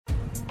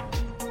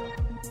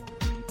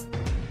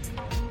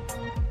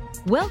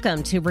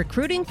Welcome to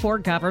Recruiting for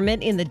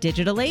Government in the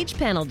Digital Age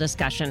panel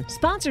discussion,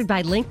 sponsored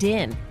by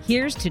LinkedIn.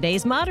 Here's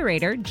today's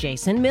moderator,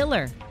 Jason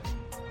Miller.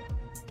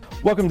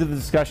 Welcome to the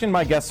discussion.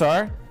 My guests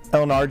are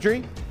Ellen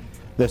Ardrey,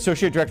 the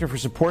Associate Director for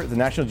Support at the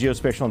National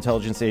Geospatial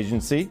Intelligence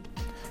Agency,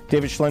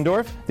 David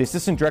Schlendorf, the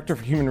Assistant Director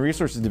for Human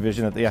Resources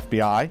Division at the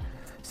FBI,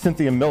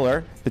 Cynthia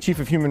Miller, the Chief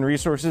of Human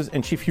Resources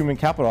and Chief Human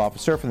Capital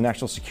Officer for the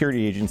National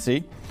Security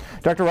Agency,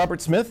 Dr. Robert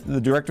Smith,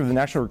 the Director of the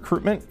National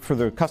Recruitment for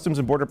the Customs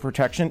and Border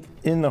Protection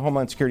in the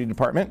Homeland Security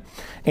Department,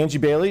 Angie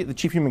Bailey, the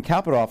Chief Human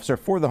Capital Officer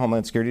for the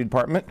Homeland Security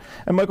Department,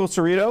 and Michael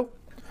Cerrito,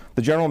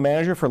 the General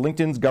Manager for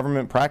LinkedIn's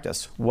Government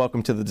Practice.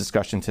 Welcome to the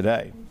discussion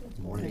today. Good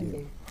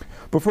morning.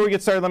 Before we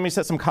get started, let me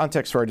set some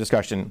context for our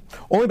discussion.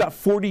 Only about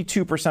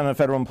 42% of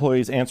federal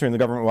employees answering the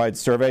government-wide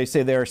survey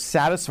say they are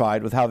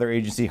satisfied with how their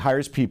agency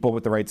hires people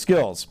with the right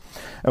skills.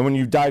 And when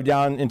you dive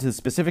down into the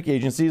specific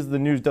agencies, the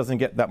news doesn't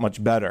get that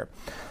much better.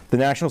 The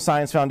National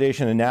Science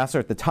Foundation and NASA are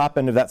at the top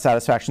end of that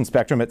satisfaction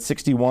spectrum at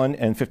 61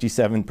 and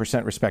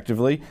 57%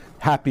 respectively,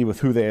 happy with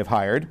who they have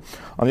hired.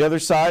 On the other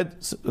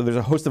side, there's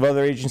a host of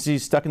other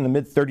agencies stuck in the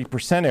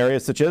mid-30%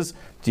 areas, such as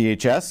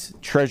DHS,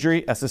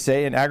 Treasury,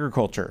 SSA, and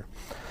Agriculture.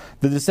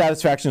 The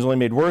dissatisfaction is only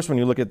made worse when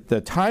you look at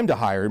the time to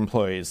hire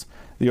employees.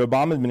 The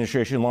Obama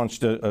administration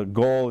launched a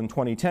goal in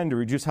 2010 to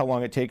reduce how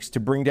long it takes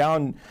to bring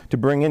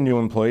in new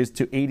employees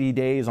to 80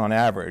 days on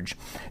average.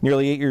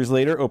 Nearly 8 years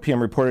later, OPM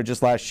reported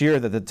just last year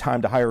that the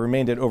time to hire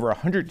remained at over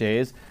 100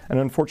 days, and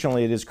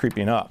unfortunately it is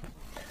creeping up.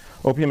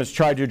 OPM has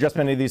tried to address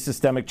many of these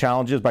systemic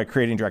challenges by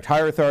creating direct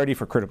hire authority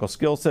for critical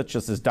skill sets,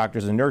 such as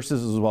doctors and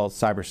nurses, as well as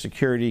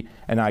cybersecurity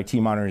and IT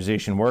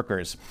modernization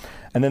workers.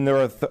 And then there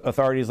are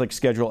authorities like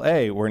Schedule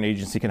A, where an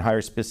agency can hire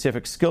a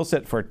specific skill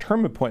set for a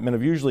term appointment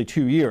of usually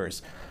 2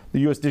 years. The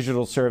U.S.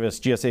 Digital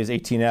Service, GSA's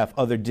 18F,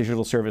 other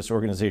digital service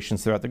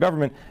organizations throughout the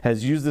government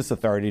has used this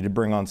authority to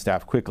bring on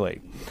staff quickly.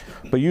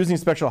 But using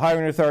special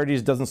hiring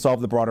authorities doesn't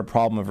solve the broader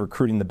problem of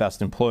recruiting the best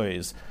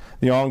employees.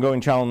 The ongoing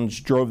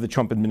challenge drove the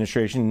Trump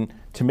administration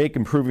to make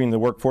improving the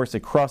workforce a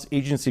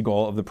cross-agency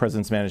goal of the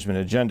president's management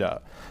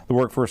agenda. The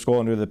workforce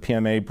goal under the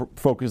PMA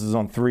focuses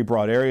on 3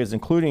 broad areas,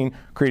 including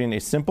creating a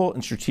simple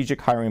and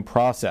strategic hiring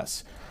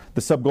process.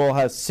 The sub-goal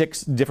has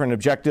 6 different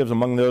objectives.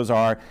 Among those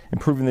are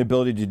improving the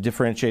ability to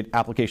differentiate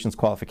applications,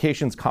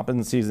 qualifications,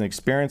 competencies, and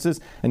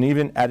experiences, and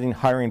even adding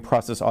hiring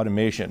process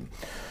automation.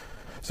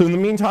 So in the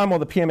meantime, while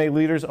the PMA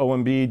leaders,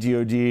 OMB,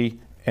 DOD,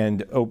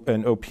 and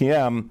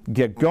OPM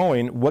get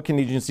going, what can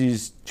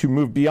agencies to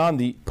move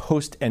beyond the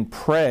post and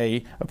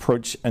pray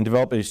approach and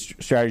develop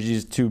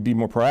strategies to be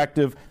more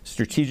proactive,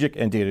 strategic,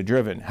 and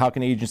data-driven? How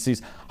can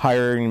agencies,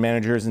 hiring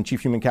managers, and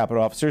chief human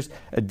capital officers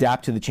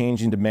adapt to the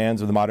changing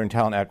demands of the modern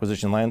talent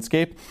acquisition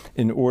landscape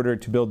in order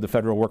to build the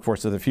federal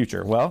workforce of the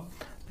future? Well,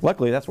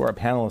 luckily, that's where our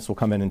panelists will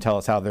come in and tell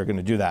us how they're going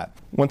to do that.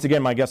 Once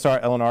again, my guests are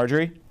Ellen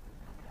Ardrey,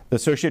 the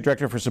Associate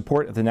Director for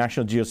Support at the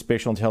National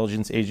Geospatial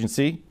Intelligence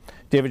Agency,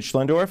 David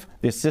Schlendorf,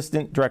 the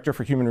Assistant Director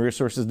for Human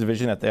Resources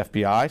Division at the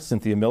FBI,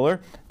 Cynthia Miller,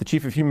 the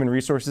Chief of Human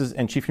Resources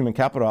and Chief Human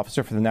Capital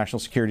Officer for the National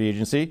Security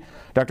Agency,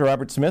 Dr.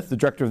 Robert Smith, the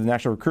Director of the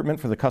National Recruitment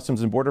for the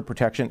Customs and Border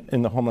Protection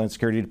in the Homeland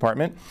Security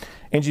Department,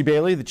 Angie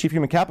Bailey, the Chief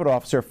Human Capital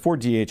Officer for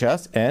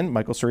DHS, and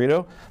Michael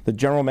Cerrito, the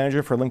General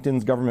Manager for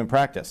LinkedIn's Government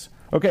Practice.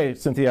 Okay,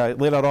 Cynthia, I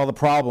laid out all the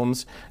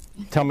problems.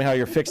 Tell me how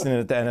you're fixing it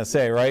at the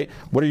NSA, right?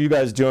 What are you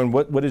guys doing?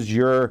 What is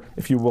your,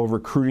 if you will,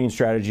 recruiting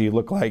strategy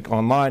look like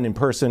online, in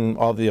person,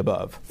 all of the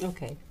above?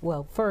 Okay.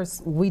 Well,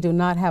 first, we do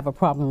not have a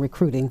problem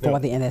recruiting for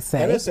the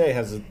NSA.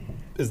 NSA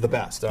is the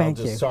best. Thank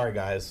you. Sorry,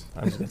 guys.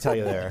 I'm just going to tell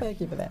you there.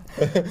 Thank you for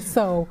that.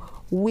 So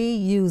we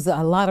use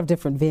a lot of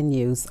different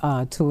venues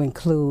to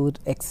include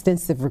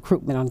extensive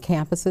recruitment on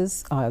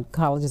campuses,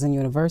 colleges and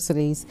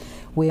universities.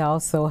 We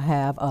also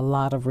have a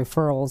lot of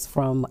referrals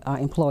from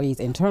employees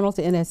internal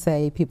to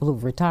NSA, people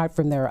who've retired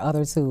from there,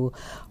 others who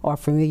are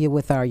familiar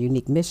with our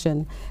unique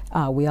mission.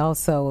 We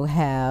also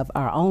have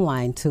our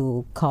online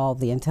tool called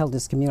the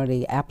Intelligence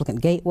Community Applicant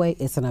Gateway.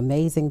 It's an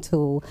amazing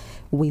tool.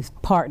 We've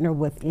partnered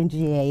with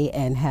NGA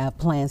and have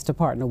plans to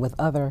partner with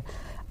other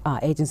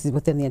agencies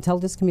within the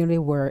intelligence community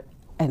where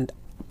a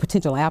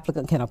potential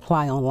applicant can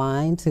apply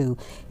online to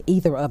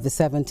either of the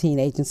 17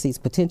 agencies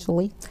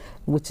potentially,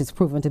 which has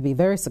proven to be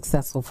very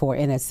successful for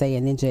NSA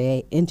and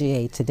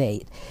NGA to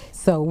date.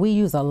 So we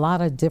use a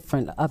lot of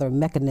different other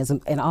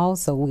mechanisms, and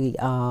also we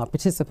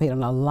participate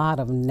in a lot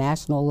of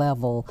national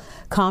level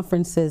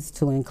conferences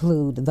to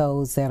include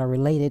those that are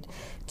related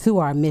to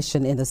our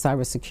mission in the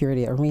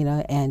cybersecurity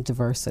arena and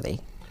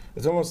diversity.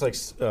 It's almost like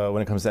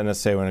when it comes to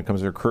NSA, when it comes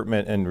to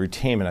recruitment and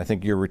retainment, I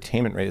think your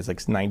retainment rate is like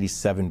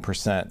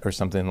 97% or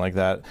something like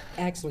that.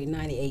 Actually,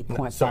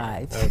 98.5.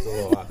 Sorry, that was a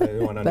little, I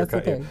didn't want to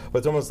undercut okay. you. But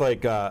it's almost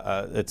like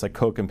it's like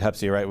Coke and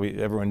Pepsi, right?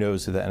 Everyone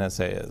knows who the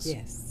NSA is.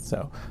 Yes.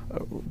 So,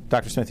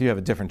 Dr. Smith, you have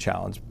a different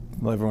challenge.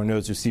 Well, everyone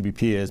knows who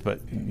CBP is,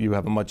 but you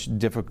have a much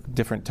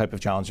different type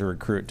of challenge to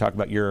recruit. Talk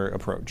about your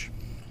approach.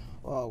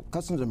 Well,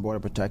 Customs and Border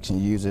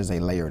Protection uses a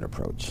layered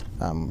approach,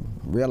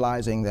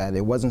 realizing that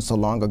it wasn't so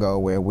long ago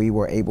where we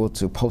were able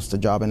to post a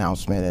job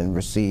announcement and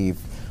receive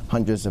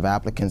hundreds of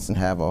applicants and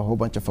have a whole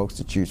bunch of folks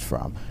to choose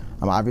from.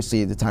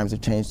 Obviously, the times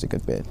have changed a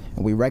good bit.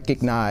 And we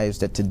recognize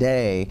that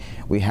today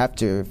we have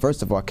to,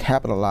 first of all,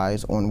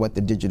 capitalize on what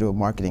the digital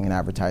marketing and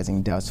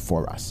advertising does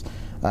for us.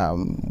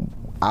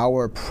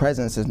 Our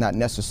presence is not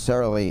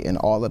necessarily in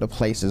all of the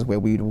places where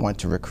we'd want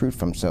to recruit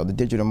from. So the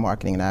digital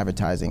marketing and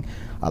advertising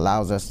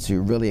allows us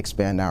to really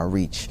expand our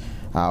reach.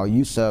 Our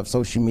use of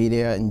social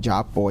media and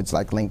job boards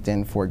like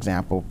LinkedIn, for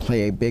example,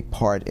 play a big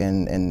part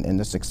in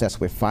the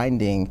success we're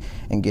finding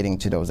and getting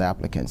to those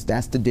applicants.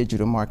 That's the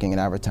digital marketing and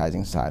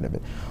advertising side of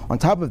it. On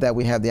top of that,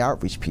 we have the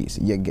outreach piece.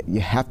 You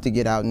have to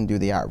get out and do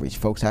the outreach.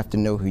 Folks have to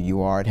know who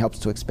you are. It helps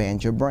to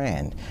expand your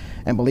brand.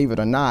 And believe it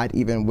or not,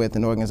 even with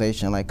an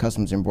organization like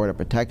Customs and Border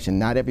Protection,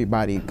 not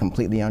everybody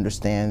completely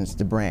understands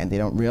the brand. They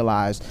don't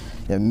realize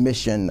the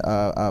mission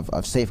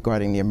of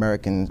safeguarding the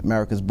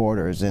America's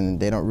borders, and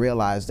they don't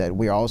realize that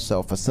we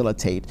also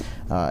facilitate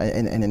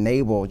and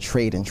enable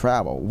trade and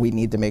travel. We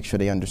need to make sure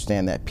they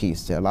understand that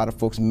piece. A lot of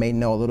folks may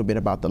know a little bit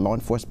about the law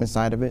enforcement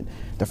side of it,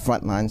 the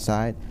frontline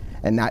side,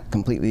 and not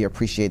completely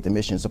appreciate the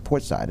mission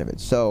support side of it.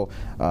 So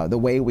the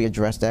way we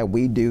address that,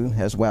 we do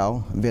as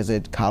well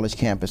visit college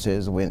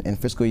campuses. In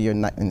fiscal year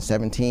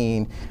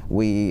 17,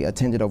 we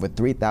attended over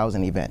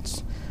 3,000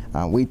 events.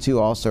 We too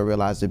also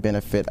realize the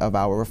benefit of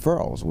our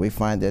referrals. We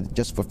find that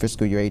just for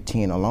fiscal year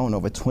 18 alone,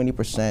 over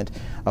 20%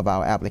 of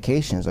our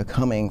applications are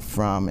coming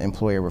from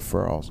employer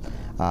referrals.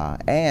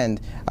 And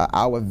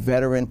our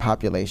veteran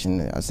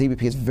population,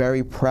 CBP is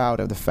very proud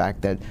of the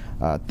fact that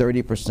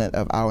 30%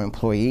 of our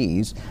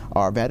employees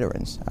are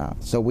veterans.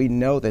 So we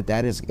know that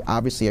that is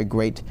obviously a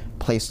great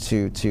place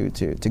to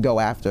go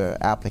after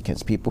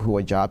applicants, people who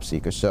are job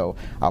seekers. So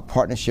our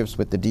partnerships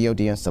with the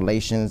DoD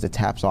installations, the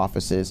TAPS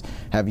offices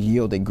have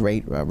yielded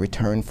great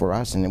return for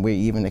us, and we're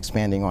even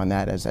expanding on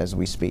that as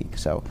we speak.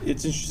 So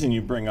it's interesting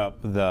you bring up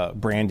the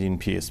branding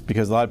piece,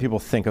 because a lot of people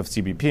think of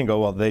CBP and go,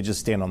 well, they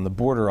just stand on the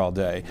border all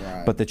day.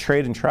 Right. But the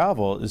trade and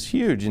travel is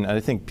huge, and I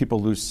think people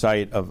lose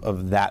sight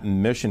of that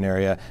mission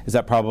area. Is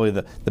that probably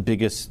the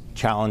biggest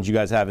challenge you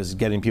guys have, is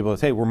getting people to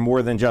say, hey, we're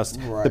more than just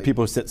the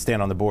people who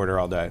stand on the border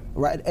all day?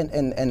 Right,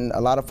 and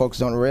a lot of folks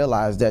don't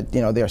realize that,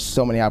 you know, there are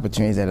so many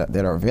opportunities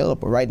that are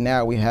available. Right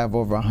now we have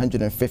over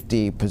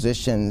 150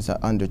 positions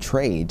under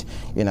trade.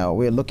 You know,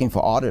 we're looking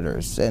for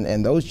auditors,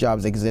 and those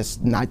jobs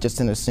exist not just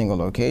in a single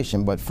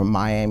location, but from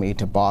Miami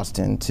to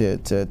Boston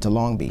to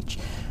Long Beach.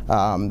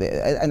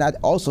 And I'd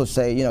also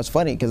say, you know, it's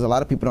funny because a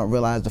lot of people don't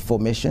realize the full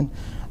mission.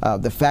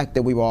 The fact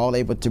that we were all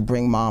able to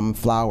bring mom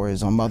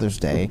flowers on Mother's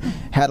Day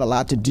had a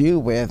lot to do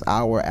with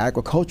our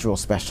agricultural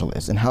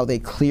specialists and how they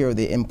clear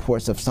the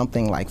imports of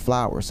something like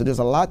flowers. So there's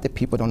a lot that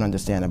people don't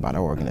understand about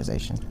our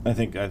organization. I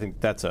think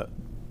that's a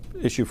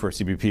issue for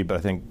CBP, but I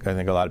think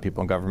a lot of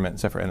people in government,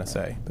 except for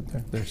NSA,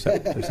 but they're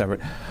separate.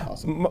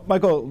 Awesome.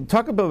 Michael,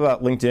 talk a bit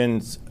about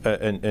LinkedIn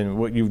and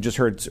what you've just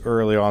heard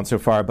early on so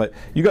far. But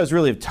you guys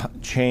really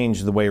have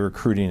changed the way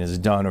recruiting is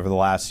done over the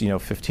last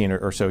 15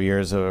 or so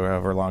years, or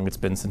however long it's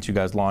been since you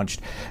guys launched.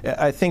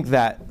 I think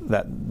that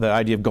the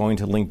idea of going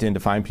to LinkedIn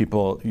to find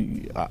people,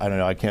 I don't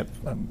know, I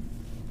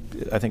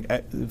think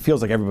it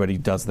feels like everybody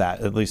does that,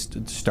 at least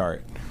to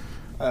start.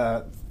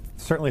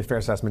 Certainly a fair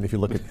assessment if you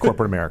look at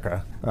corporate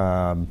America.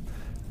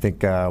 I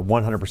think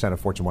 100% of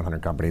Fortune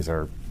 100 companies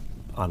are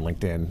on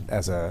LinkedIn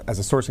as a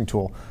sourcing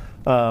tool.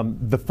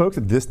 The folks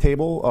at this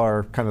table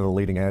are kind of the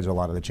leading edge of a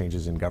lot of the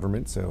changes in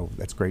government, so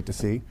that's great to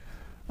see.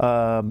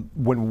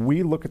 When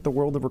we look at the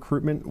world of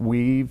recruitment,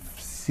 we've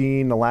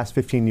seen the last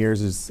 15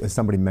 years, as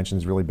somebody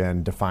mentioned, has really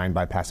been defined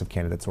by passive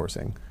candidate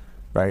sourcing,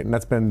 right? And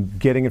that's been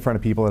getting in front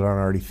of people that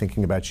aren't already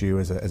thinking about you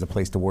as a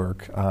place to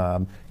work,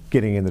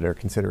 getting into their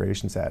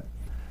consideration set.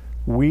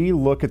 We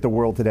look at the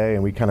world today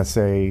and we kind of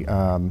say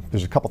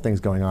there's a couple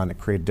things going on that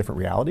create a different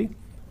reality.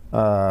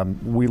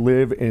 We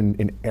live in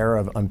an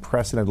era of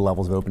unprecedented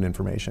levels of open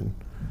information.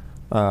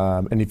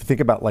 And if you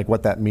think about like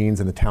what that means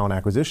in the talent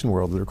acquisition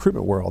world, the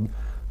recruitment world,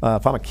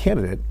 if I'm a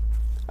candidate,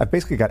 I've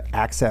basically got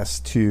access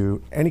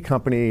to any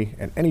company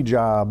and any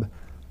job,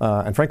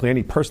 and frankly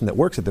any person that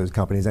works at those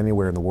companies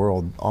anywhere in the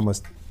world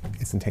almost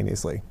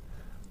instantaneously.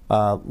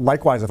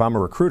 Likewise, if I'm a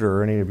recruiter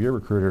or any of your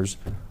recruiters,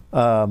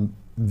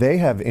 they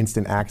have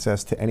instant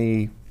access to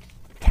any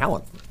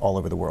talent all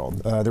over the world.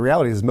 The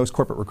reality is most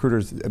corporate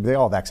recruiters, they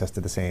all have access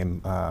to the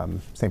same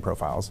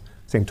profiles,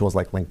 same tools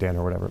like LinkedIn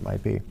or whatever it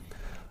might be.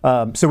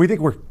 So we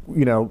think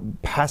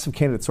passive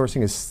candidate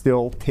sourcing is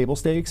still table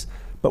stakes,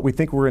 but we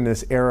think we're in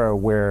this era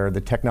where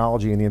the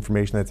technology and the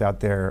information that's out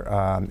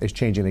there is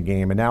changing the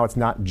game. And now it's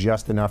not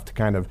just enough to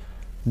kind of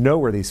know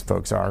where these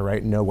folks are,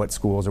 right? Know what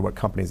schools or what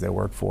companies they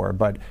work for,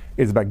 but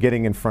it's about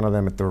getting in front of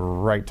them at the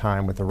right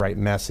time with the right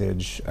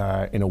message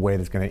in a way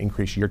that's going to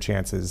increase your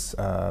chances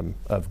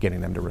of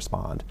getting them to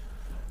respond.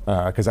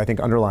 Because I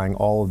think underlying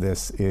all of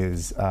this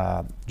is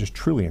just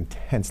truly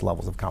intense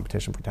levels of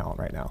competition for talent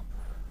right now.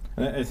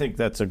 And I think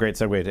that's a great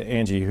segue to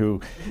Angie,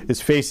 who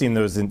is facing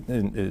those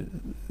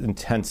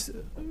intense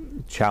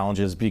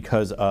challenges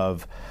because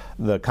of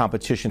the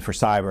competition for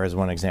cyber as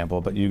one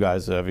example, but you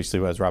guys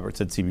obviously, as Robert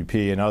said,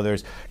 CBP and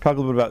others. Talk a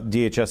little bit about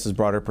DHS's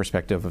broader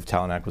perspective of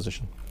talent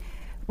acquisition.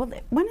 Well,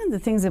 one of the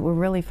things that we're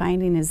really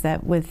finding is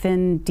that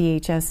within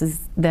DHS is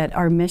that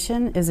our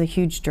mission is a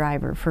huge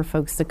driver for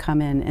folks to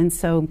come in. And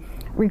so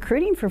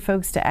recruiting for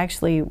folks to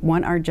actually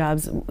want our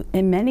jobs,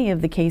 in many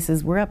of the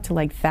cases, we're up to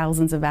like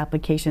thousands of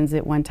applications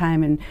at one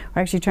time, and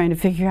we're actually trying to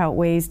figure out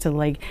ways to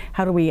like,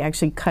 how do we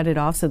actually cut it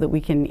off so that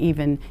we can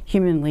even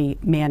humanly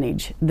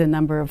manage the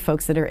number of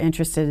folks that are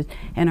interested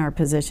in our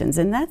positions.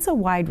 And that's a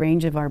wide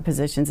range of our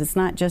positions. It's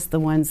not just the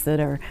ones that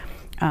are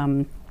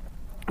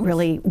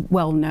really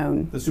well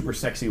known. The super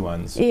sexy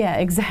ones. Yeah,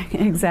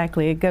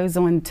 exactly. It goes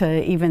on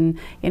to even,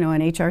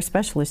 an HR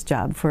specialist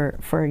job,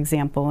 for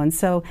example. And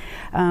so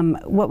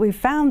what we've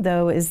found,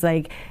 though, is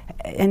like,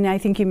 and I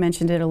think you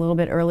mentioned it a little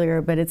bit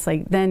earlier, but it's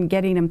like then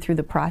getting them through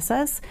the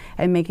process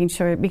and making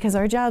sure, because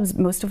our jobs,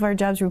 most of our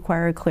jobs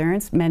require a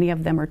clearance. Many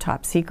of them are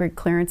top secret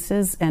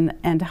clearances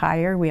and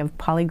higher. We have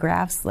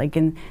polygraphs, like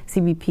in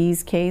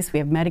CBP's case. We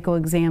have medical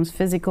exams,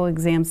 physical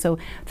exams. So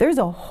there's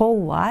a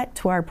whole lot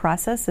to our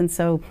process. And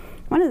so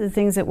one of the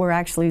things that we're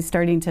actually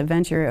starting to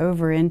venture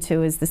over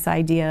into is this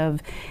idea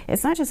of,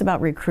 it's not just about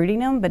recruiting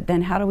them, but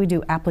then how do we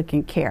do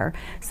applicant care?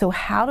 So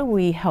how do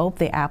we help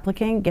the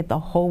applicant get the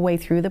whole way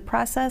through the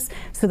process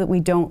so that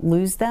we don't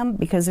lose them?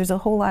 Because there's a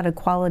whole lot of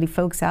quality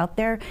folks out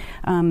there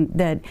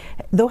that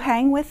they'll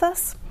hang with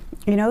us.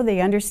 They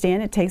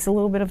understand it takes a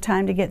little bit of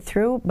time to get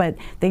through, but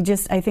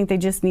I think they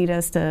just need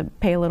us to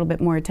pay a little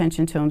bit more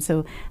attention to them.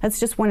 So that's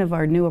just one of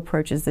our new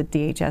approaches that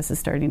DHS is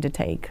starting to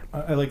take.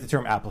 I like the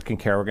term applicant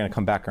care. We're going to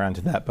come back around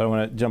to that, but I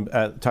want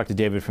to talk to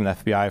David from the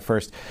FBI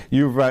first.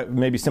 You're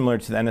maybe similar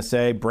to the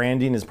NSA.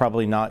 Branding is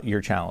probably not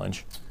your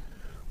challenge.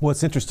 Well,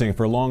 it's interesting.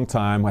 For a long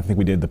time, I think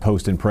we did the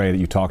post and pray that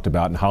you talked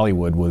about, and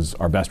Hollywood was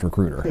our best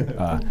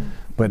recruiter.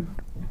 But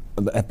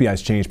the FBI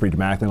has changed pretty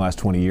dramatically in the last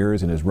 20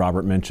 years, and as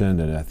Robert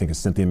mentioned, and I think as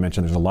Cynthia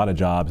mentioned, there's a lot of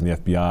jobs in the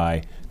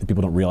FBI that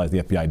people don't realize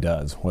the FBI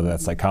does, whether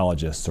that's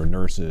psychologists or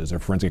nurses or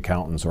forensic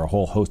accountants or a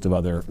whole host of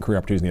other career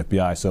opportunities in the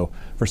FBI. So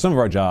for some of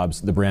our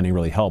jobs, the branding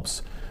really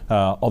helps.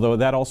 Although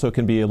that also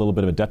can be a little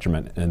bit of a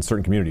detriment in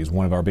certain communities.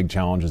 One of our big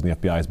challenges in the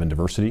FBI has been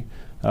diversity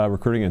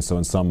recruiting, and so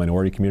in some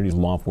minority communities,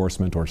 law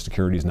enforcement or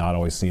security is not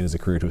always seen as a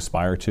career to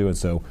aspire to, and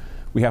so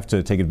we have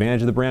to take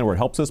advantage of the brand where it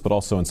helps us, but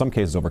also in some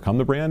cases overcome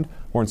the brand,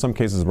 or in some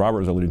cases, as Robert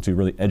was alluding to,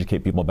 really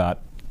educate people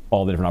about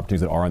all the different opportunities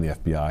that are in the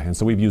FBI. And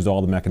so we've used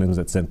all the mechanisms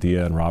that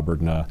Cynthia and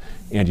Robert and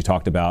Angie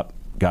talked about,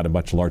 got a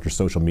much larger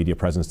social media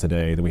presence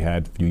today than we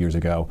had a few years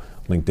ago.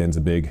 LinkedIn's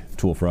a big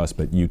tool for us,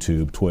 but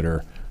YouTube,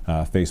 Twitter,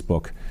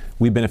 Facebook.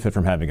 We benefit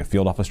from having a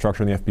field office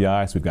structure in the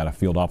FBI, so we've got a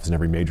field office in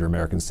every major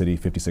American city,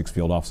 56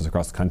 field offices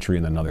across the country,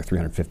 and then another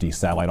 350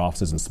 satellite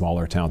offices in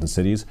smaller towns and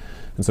cities.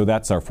 And so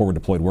that's our forward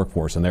deployed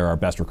workforce, and they're our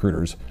best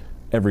recruiters.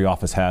 Every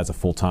office has a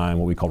full-time,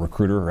 what we call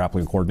recruiter or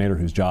applicant coordinator,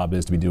 whose job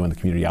is to be doing the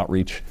community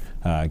outreach,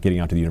 getting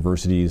out to the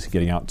universities,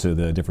 getting out to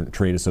the different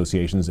trade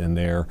associations in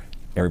their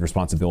area of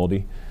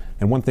responsibility.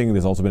 And one thing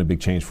that's also been a big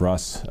change for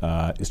us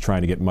is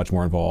trying to get much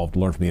more involved,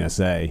 learn from the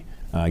NSA,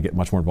 get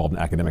much more involved in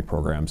academic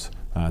programs.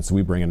 So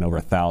we bring in over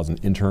 1,000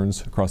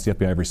 interns across the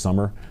FBI every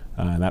summer.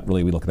 And that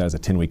really, we look at that as a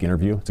 10-week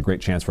interview. It's a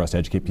great chance for us to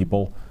educate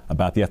people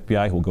about the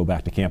FBI who will go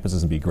back to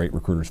campuses and be great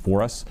recruiters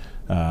for us,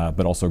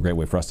 but also a great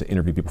way for us to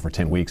interview people for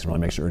 10 weeks and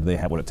really make sure they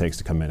have what it takes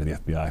to come into the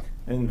FBI.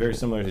 And very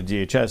similar to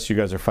DHS, you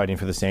guys are fighting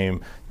for the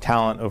same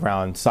talent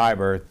around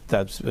cyber.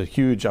 That's a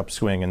huge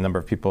upswing in number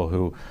of people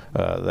who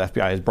the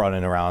FBI has brought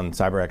in around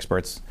cyber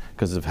experts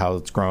because of how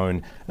it's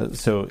grown.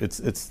 So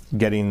it's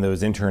getting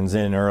those interns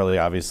in early,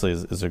 obviously,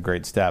 is a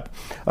great step.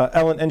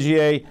 Ellen,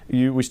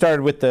 NGA, we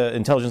started with the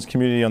intelligence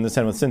community on this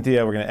end with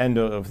Cynthia. We're going to end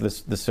of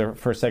this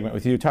first segment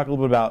with you. Talk a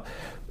little bit about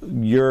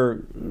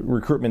your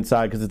recruitment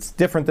side, because it's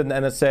different than the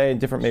NSA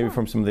and different maybe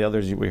from some of the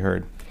others we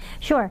heard.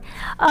 Sure.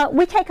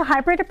 We take a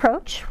hybrid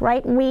approach,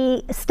 right?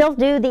 We still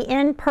do the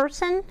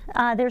in-person.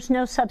 There's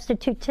no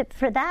substitute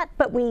for that,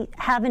 but we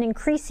have an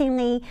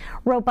increasingly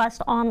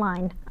robust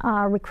online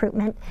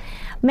recruitment.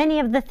 Many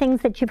of the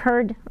things that you've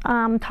heard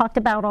talked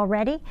about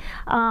already.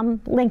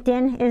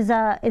 LinkedIn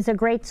is a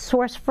great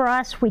source for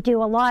us. We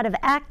do a lot of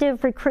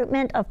active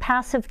recruitment of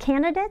passive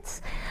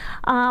candidates.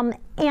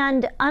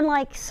 And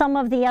unlike some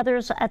of the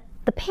others at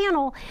the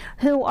panel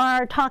who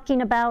are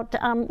talking about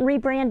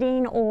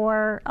rebranding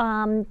or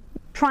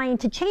trying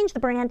to change the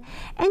brand,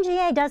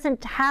 NGA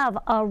doesn't have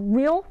a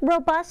real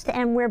robust,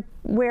 and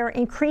we're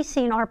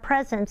increasing our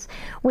presence.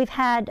 We've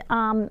had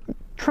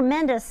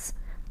tremendous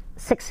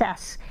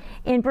success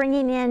in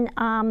bringing in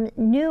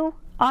new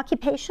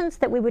occupations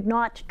that we would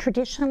not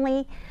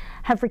traditionally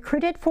have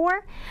recruited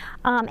for,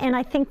 and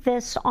I think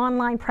this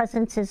online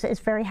presence is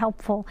very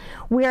helpful.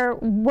 We're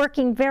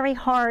working very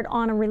hard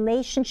on a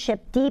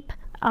relationship, deep,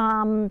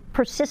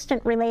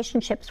 persistent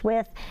relationships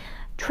with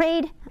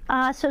trade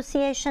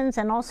associations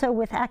and also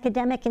with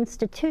academic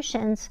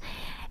institutions.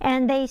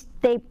 And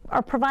they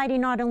are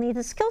providing not only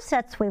the skill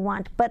sets we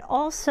want, but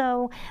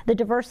also the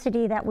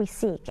diversity that we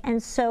seek.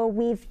 And so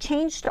we've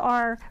changed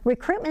our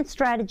recruitment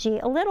strategy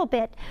a little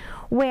bit,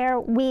 where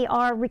we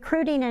are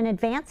recruiting in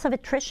advance of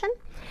attrition.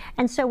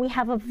 And so we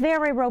have a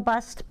very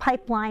robust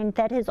pipeline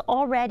that is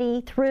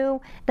already through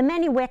the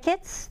many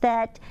wickets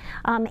that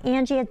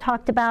Angie had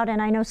talked about,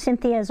 and I know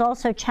Cynthia is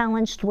also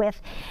challenged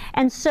with.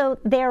 And so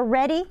they're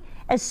ready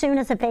as soon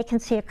as a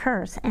vacancy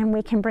occurs, and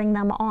we can bring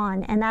them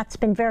on, and that's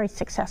been very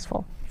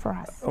successful for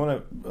us. I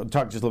want to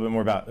talk just a little bit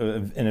more about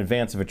in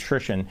advance of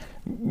attrition.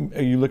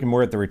 Are you looking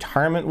more at the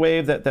retirement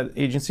wave that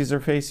agencies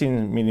are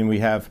facing? Meaning we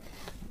have,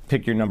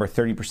 pick your number,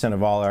 30%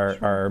 of all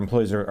our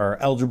employees are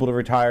eligible to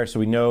retire, so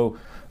we know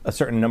a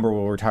certain number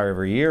will retire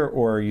every year,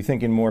 or are you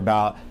thinking more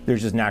about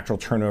there's just natural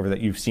turnover that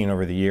you've seen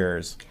over the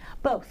years?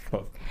 Both.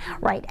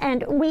 Right,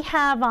 and we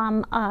have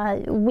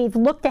we've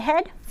looked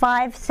ahead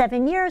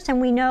 5-7 years,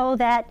 and we know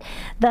that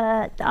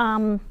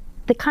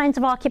the kinds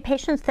of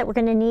occupations that we're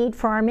going to need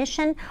for our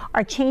mission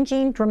are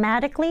changing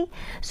dramatically.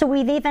 So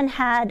we've even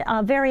had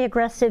a very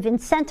aggressive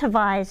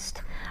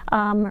incentivized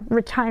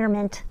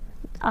retirement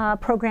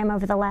program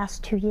over the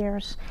last 2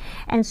 years,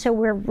 and so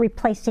we're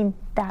replacing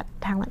that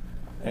talent.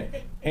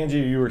 Angie,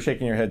 you were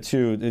shaking your head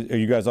too. Are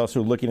you guys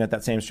also looking at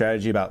that same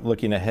strategy about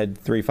looking ahead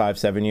 3, 5,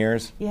 7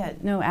 years? Yeah,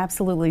 no,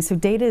 absolutely. So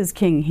data is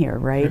king here,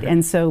 right?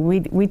 And so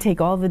we take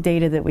all the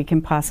data that we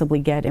can possibly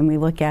get and we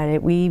look at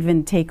it. We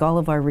even take all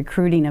of our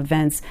recruiting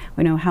events.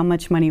 We know how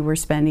much money we're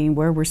spending,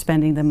 where we're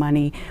spending the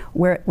money,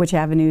 which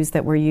avenues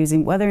that we're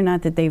using, whether or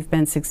not that they've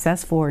been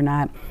successful or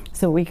not.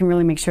 So we can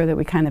really make sure that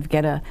we kind of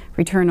get a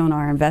return on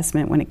our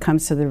investment when it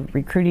comes to the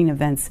recruiting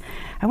events.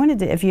 I wanted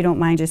to, if you don't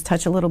mind, just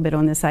touch a little bit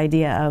on this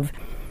idea of,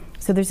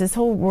 so there's this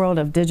whole world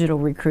of digital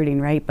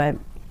recruiting, right? But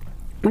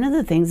one of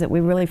the things that we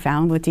really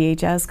found with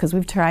DHS, because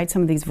we've tried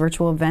some of these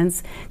virtual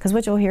events, because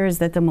what you'll hear is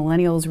that the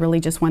millennials really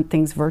just want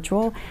things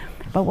virtual.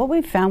 But what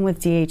we've found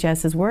with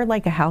DHS is we're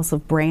like a house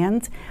of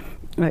brands,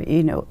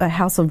 a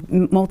house of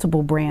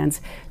multiple brands.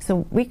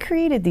 So we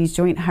created these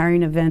joint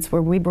hiring events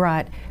where we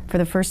brought, for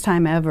the first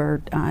time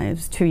ever, it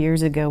was 2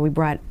 years ago, we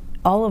brought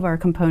all of our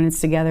components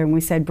together and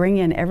we said, bring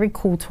in every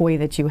cool toy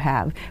that you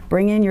have.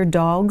 Bring in your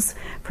dogs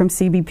from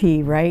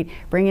CBP, right?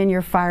 Bring in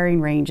your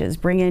firing ranges.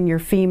 Bring in your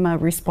FEMA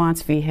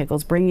response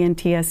vehicles. Bring in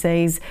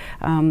TSA's,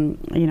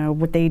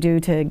 what they do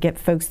to get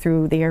folks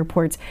through the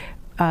airports.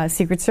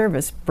 Secret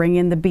Service, bring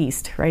in the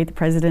beast, right? The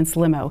president's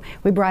limo.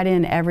 We brought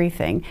in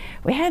everything.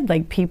 We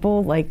had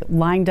people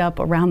lined up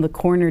around the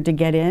corner to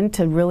get in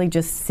to really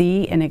just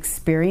see and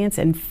experience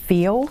and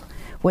feel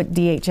what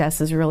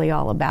DHS is really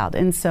all about.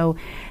 And so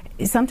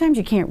sometimes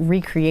you can't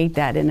recreate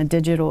that in a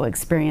digital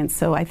experience.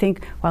 So I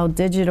think while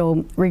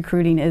digital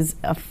recruiting is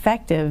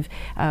effective,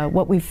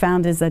 what we've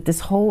found is that this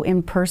whole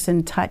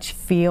in-person touch,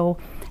 feel,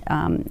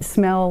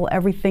 smell,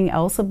 everything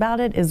else about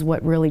it is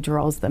what really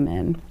draws them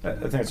in. I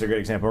think that's a great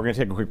example. We're going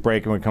to take a quick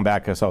break, and when we come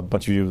back, I saw a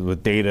bunch of you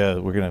with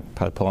data. We're going to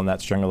probably pull on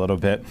that string a little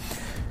bit.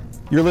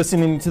 You're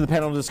listening to the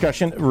panel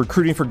discussion,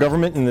 Recruiting for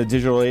Government in the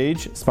Digital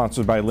Age,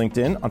 sponsored by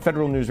LinkedIn on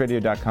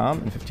federalnewsradio.com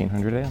and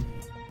 1500 AM.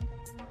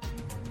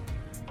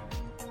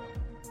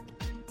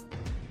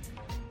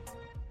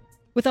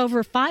 With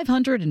over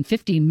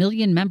 550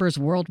 million members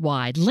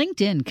worldwide,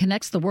 LinkedIn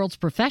connects the world's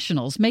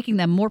professionals, making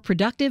them more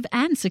productive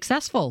and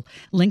successful.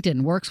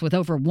 LinkedIn works with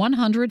over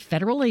 100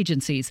 federal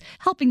agencies,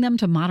 helping them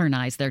to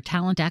modernize their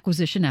talent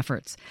acquisition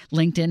efforts.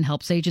 LinkedIn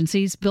helps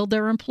agencies build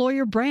their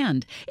employer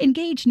brand,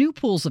 engage new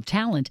pools of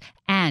talent,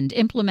 and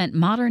implement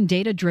modern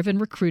data-driven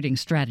recruiting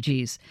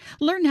strategies.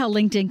 Learn how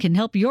LinkedIn can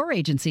help your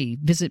agency.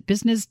 Visit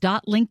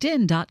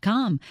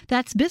business.linkedin.com.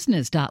 That's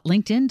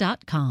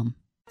business.linkedin.com.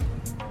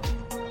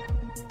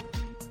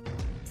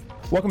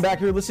 Welcome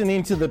back. You're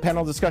listening to the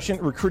panel discussion,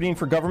 Recruiting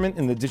for Government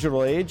in the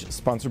Digital Age,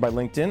 sponsored by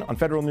LinkedIn on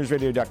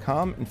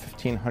federalnewsradio.com and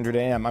 1500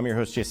 AM. I'm your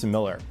host, Jason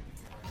Miller.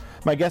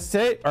 My guests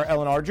today are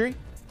Ellen Ardrey,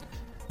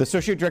 the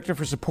Associate Director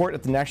for Support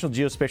at the National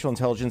Geospatial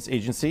Intelligence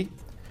Agency,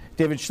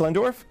 David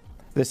Schlendorf,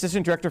 the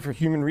Assistant Director for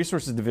Human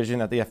Resources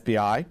Division at the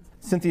FBI,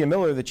 Cynthia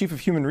Miller, the Chief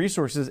of Human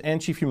Resources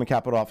and Chief Human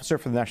Capital Officer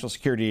for the National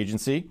Security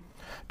Agency,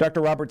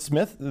 Dr. Robert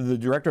Smith, the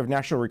Director of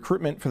National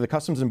Recruitment for the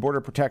Customs and Border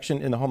Protection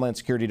in the Homeland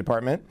Security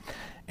Department,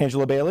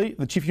 Angela Bailey,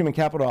 the Chief Human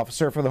Capital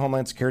Officer for the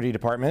Homeland Security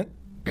Department,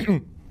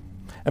 and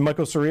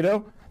Michael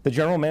Cerrito, the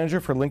General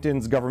Manager for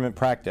LinkedIn's Government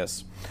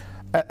Practice.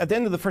 At the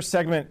end of the first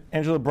segment,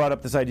 Angela brought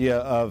up this idea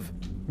of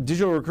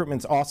digital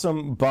recruitment's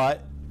awesome,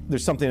 but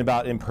there's something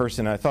about in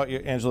person. I thought,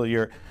 Angela,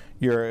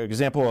 your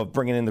example of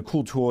bringing in the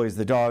cool toys,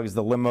 the dogs,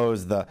 the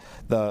limos, the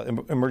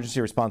emergency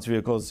response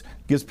vehicles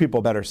gives people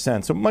a better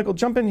sense. So, Michael,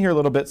 jump in here a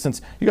little bit,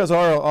 since you guys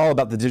are all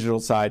about the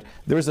digital side.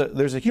 There's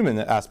a human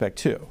aspect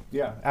too.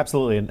 Yeah,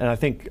 absolutely. And I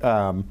think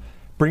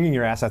bringing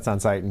your assets on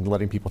site and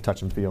letting people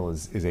touch and feel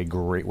is a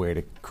great way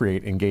to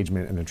create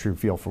engagement and a true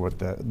feel for what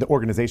the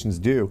organizations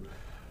do.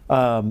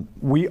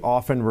 We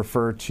often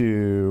refer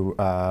to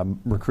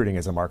recruiting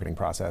as a marketing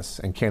process,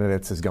 and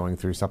candidates as going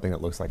through something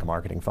that looks like a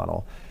marketing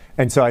funnel.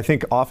 And so I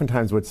think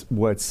oftentimes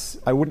what's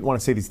I wouldn't want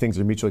to say these things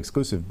are mutually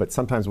exclusive, but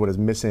sometimes what is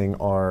missing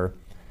are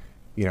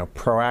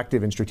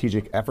proactive and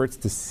strategic efforts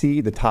to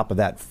see the top of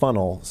that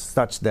funnel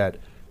such that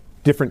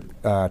different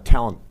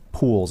talent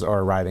pools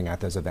are arriving at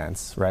those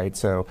events, right?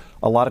 So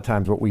a lot of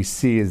times what we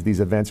see is these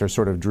events are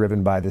sort of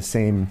driven by the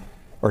same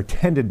or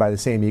tended by the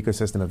same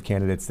ecosystem of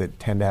candidates that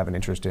tend to have an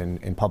interest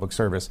in public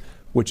service,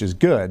 which is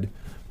good.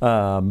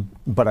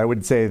 But I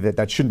would say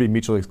that shouldn't be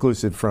mutually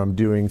exclusive from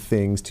doing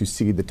things to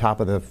seed the top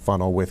of the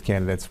funnel with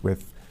candidates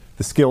with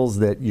the skills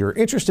that you're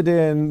interested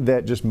in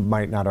that just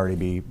might not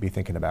already be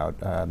thinking about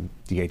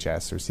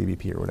DHS or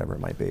CBP or whatever it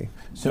might be.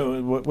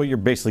 So what you're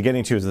basically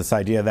getting to is this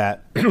idea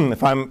that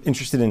if I'm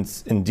interested in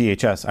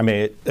DHS, I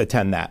may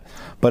attend that.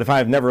 But if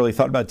I've never really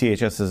thought about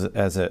DHS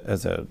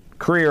as a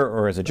career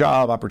or as a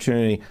job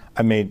opportunity,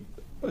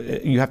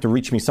 you have to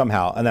reach me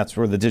somehow, and that's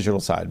where the digital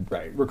side.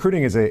 Right.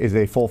 Recruiting is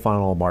a full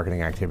funnel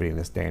marketing activity in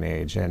this day and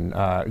age, and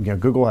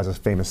Google has a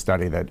famous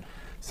study that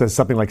says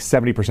something like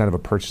 70% of a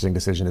purchasing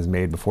decision is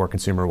made before a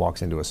consumer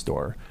walks into a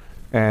store.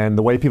 And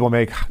the way people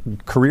make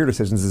career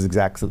decisions is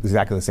exactly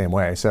the same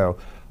way. So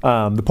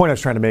the point I was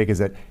trying to make is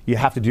that you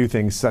have to do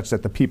things such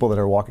that the people that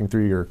are walking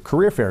through your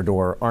career fair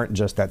door aren't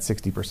just that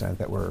 60%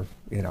 that were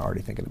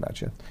already thinking about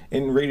you.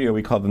 In radio,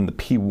 we call them the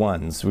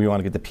P1s. We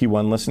want to get the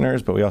P1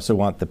 listeners, but we also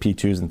want the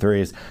P2s and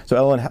 3s. So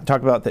Ellen,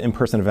 talk about the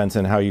in-person events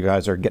and how you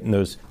guys are getting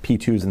those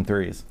P2s and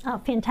 3s. Oh,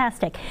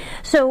 fantastic.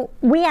 So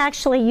we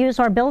actually use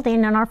our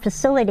building and our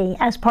facility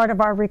as part of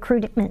our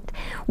recruitment.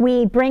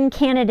 We bring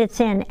candidates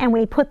in and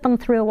we put them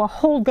through a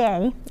whole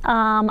day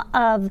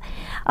of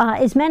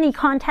as many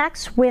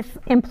contacts with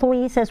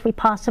employees as we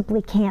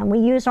possibly can. We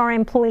use our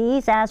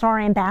employees as our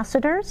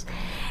ambassadors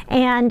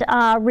and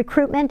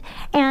recruitment.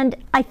 And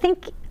I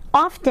think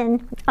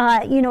often,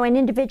 an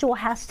individual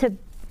has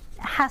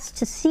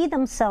to see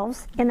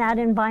themselves in that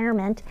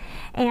environment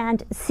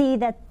and see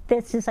that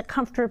this is a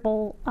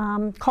comfortable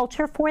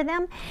culture for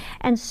them.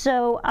 And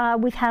so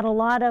we've had a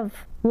lot of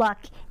luck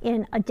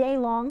in a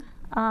day-long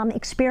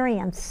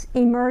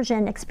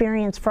immersion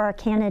experience for our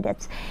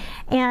candidates,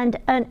 and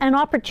an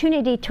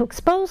opportunity to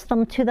expose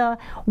them to the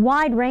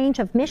wide range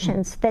of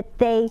missions that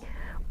they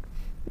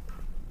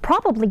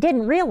probably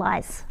didn't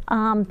realize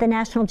the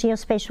National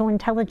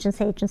Geospatial-Intelligence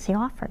Agency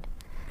offered.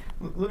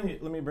 Let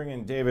me bring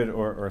in David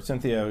or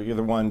Cynthia. You're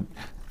the one.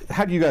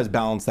 How do you guys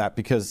balance that?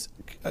 Because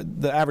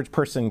the average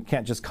person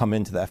can't just come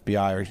into the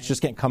FBI or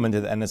just can't come into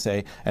the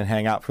NSA and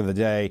hang out for the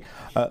day.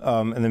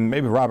 And then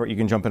maybe Robert, you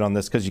can jump in on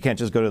this because you can't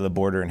just go to the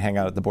border and hang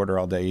out at the border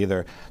all day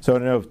either. So I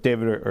don't know if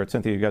David or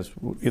Cynthia, you guys,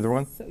 either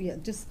one? So yeah,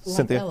 just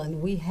Cynthia? like Ellen,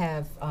 we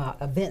have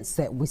events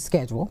that we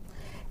schedule.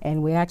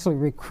 And we actually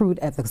recruit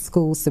at the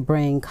schools to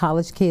bring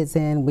college kids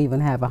in. We even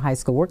have a high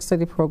school work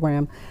study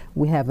program.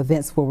 We have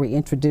events where we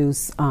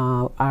introduce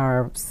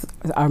our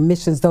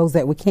missions, those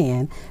that we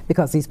can,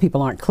 because these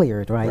people aren't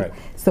cleared, right?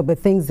 So, but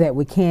things that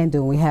we can do,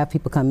 and we have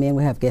people come in,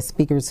 we have guest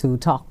speakers who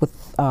talk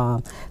with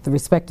the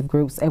respective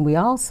groups, and we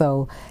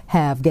also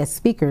have guest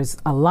speakers,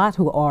 a lot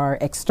who are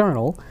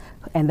external,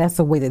 and that's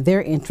the way that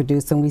they're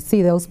introduced, and we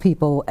see those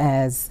people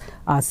as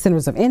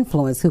centers of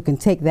influence who can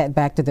take that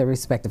back to their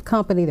respective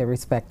company, their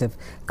respective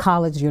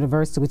college,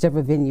 university,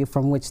 whichever venue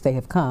from which they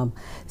have come.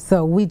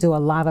 So we do a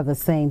lot of the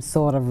same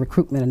sort of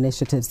recruitment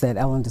initiatives that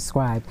Ellen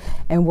described.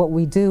 And what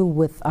we do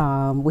with,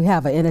 we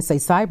have an NSA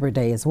Cyber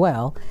Day as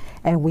well,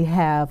 and we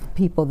have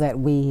people that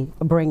we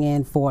bring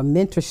in for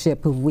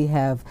mentorship who we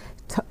have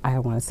I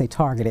don't want to say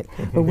targeted,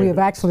 but we have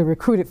actually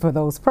recruited for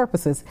those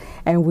purposes.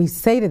 And we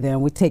say to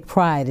them, we take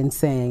pride in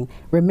saying,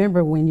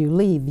 remember when you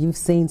leave, you've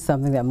seen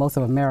something that most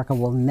of America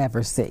will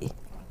never see.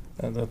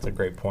 That's a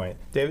great point.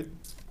 David?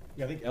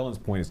 Yeah, I think Ellen's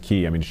point is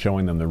key. I mean,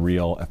 showing them the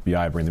real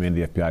FBI, bring them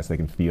into the FBI so they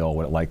can feel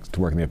what it likes to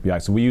work in the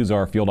FBI. So we use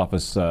our field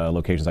office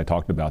locations I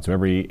talked about. So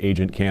every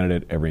agent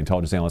candidate, every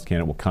intelligence analyst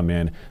candidate will come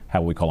in,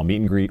 have what we call a meet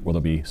and greet, where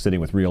they'll be sitting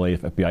with real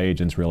FBI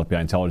agents, real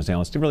FBI intelligence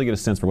analysts to really get a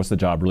sense for what's the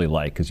job really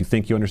like. Because you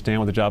think you understand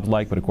what the job's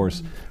like, but of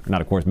course,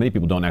 many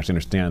people don't actually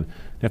understand.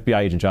 An FBI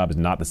agent job is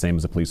not the same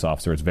as a police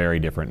officer. It's very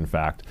different, in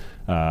fact.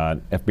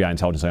 FBI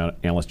intelligence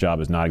analyst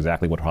job is not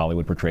exactly what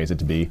Hollywood portrays it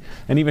to be.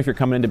 And even if you're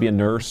coming in to be a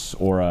nurse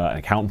or an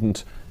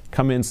accountant,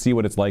 come in, see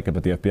what it's like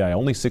about the FBI.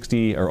 Only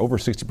 60 or over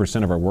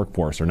 60% of our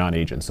workforce are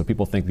non-agents. So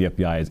people think the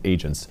FBI is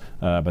agents,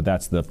 but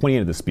that's the pointy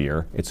end of the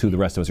spear. It's who the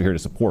rest of us are here to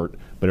support,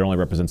 but it only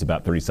represents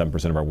about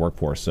 37% of our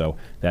workforce. So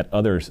that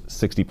other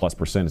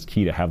 60+% is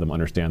key to have them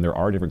understand there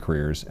are different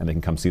careers and they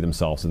can come see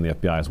themselves in the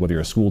FBI. So whether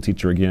you're a school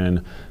teacher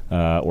again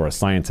or a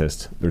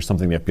scientist, there's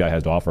something the FBI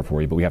has to offer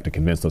for you, but we have to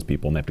convince those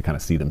people and they have to kind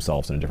of see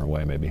themselves in a different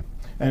way maybe.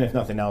 And if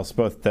nothing else,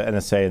 both the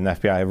NSA and the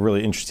FBI have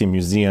really interesting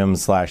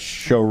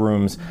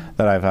museums/showrooms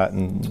that I've had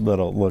and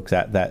little looks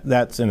at.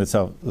 That's in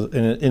itself,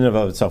 in and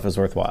of itself, is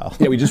worthwhile.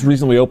 Yeah, we just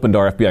recently opened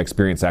our FBI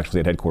experience actually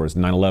at headquarters.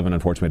 9/11,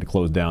 unfortunately, had to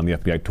close down the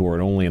FBI tour,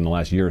 and only in the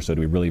last year or so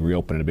do we really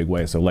reopen in a big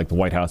way. So, like the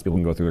White House, people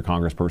can go through their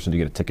congressperson to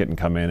get a ticket and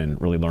come in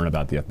and really learn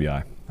about the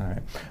FBI. All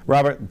right.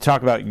 Robert,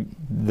 talk about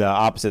the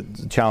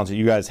opposite challenge that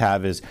you guys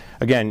have is,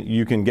 again,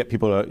 you can get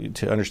people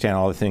to understand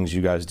all the things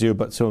you guys do,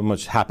 but so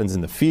much happens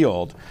in the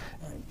field.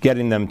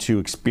 getting them to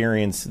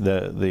experience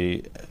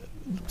the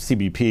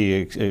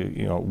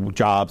CBP,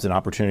 jobs and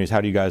opportunities?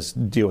 How do you guys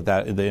deal with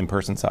that, the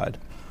in-person side?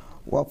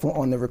 Well,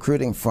 on the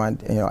recruiting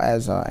front,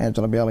 as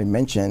Angela Bailey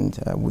mentioned,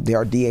 there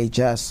are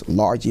DHS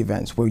large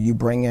events where you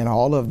bring in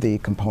all of the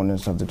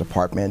components of the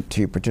department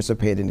to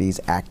participate in these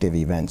active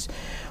events.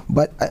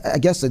 But I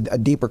guess a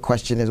deeper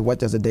question is, what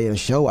does the data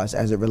show us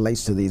as it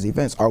relates to these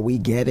events? Are we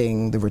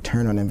getting the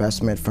return on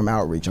investment from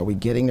outreach? Are we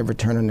getting the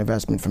return on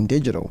investment from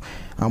digital?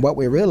 What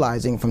we're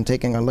realizing from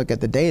taking a look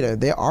at the data,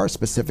 there are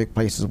specific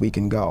places we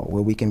can go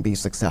where we can be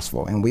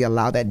successful, and we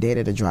allow that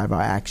data to drive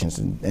our actions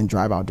and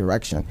drive our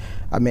direction.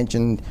 I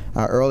mentioned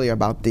earlier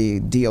about the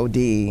DOD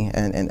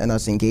and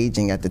us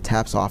engaging at the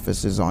TAPS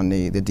offices on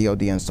the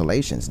DOD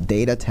installations.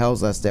 Data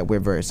tells us that we're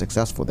very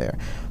successful there.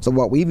 So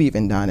what we've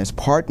even done is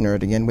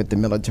partnered again with the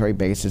military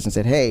bases and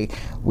said, hey,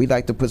 we'd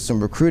like to put some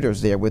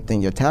recruiters there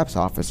within your TAPS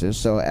offices,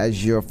 so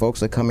as your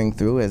folks are coming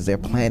through, as they're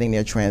planning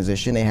their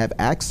transition, they have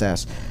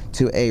access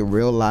to a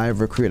real live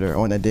recruiter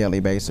on a daily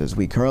basis.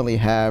 We currently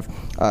have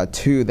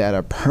 2 that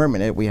are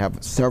permanent. We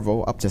have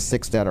several, up to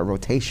 6 that are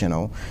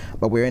rotational,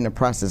 but we're in the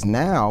process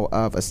now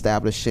of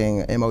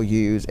establishing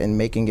MOUs and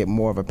making it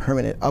more of a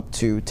permanent, up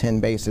to 10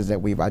 bases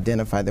that we've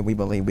identified that we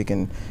believe we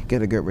can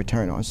get a good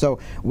return on. So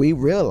we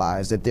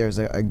realize that there's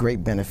a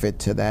great benefit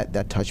to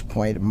that touch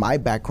point. My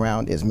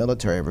background is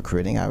military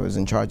recruiting. I was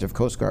in charge of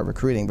Coast Guard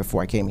recruiting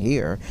before I came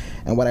here,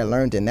 and what I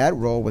learned in that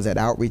role was that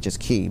outreach is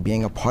key.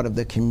 Being a part of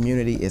the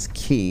community is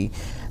key.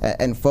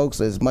 And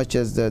folks, as much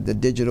as the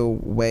digital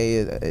way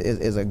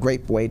is a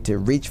great way to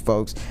reach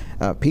folks,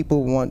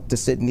 people want to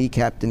sit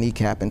kneecap to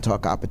kneecap and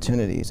talk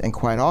opportunities. And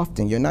quite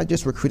often, you're not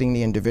just recruiting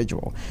the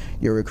individual,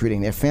 you're recruiting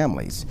their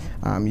families.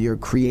 You're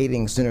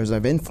creating centers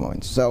of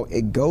influence. So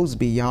it goes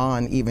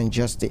beyond even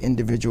just the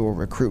individual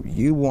recruit.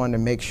 You want to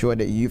make sure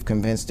that you've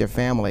convinced their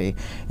family,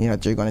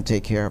 that you're going to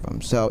take care of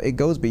them. So it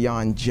goes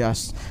beyond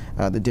just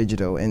the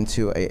digital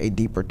into a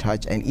deeper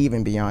touch, and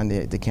even beyond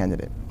the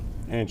candidate.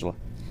 Angela.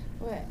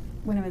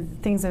 One of the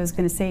things I was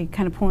going to say,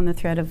 kind of pulling the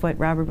thread of what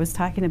Robert was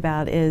talking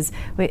about, is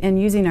in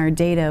using our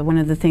data, one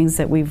of the things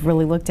that we've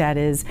really looked at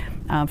is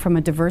from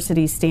a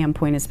diversity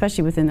standpoint,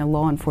 especially within the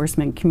law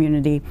enforcement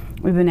community,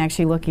 we've been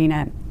actually looking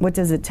at what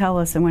does it tell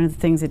us, and one of the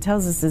things it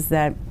tells us is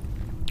that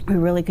we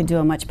really could do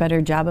a much better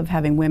job of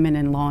having women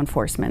in law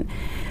enforcement.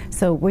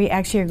 So we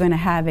actually are going to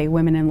have a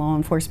Women in Law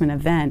Enforcement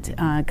event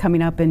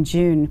coming up in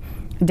June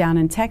down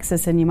in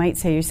Texas, and you might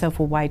say to yourself,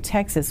 well, why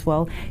Texas?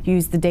 Well,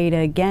 use the data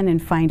again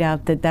and find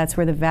out that that's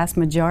where the vast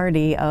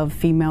majority of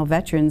female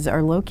veterans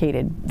are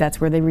located.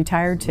 That's where they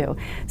retired to.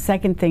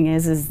 Second thing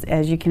is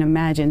as you can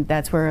imagine,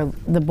 that's where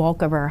the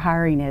bulk of our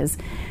hiring is.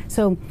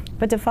 So,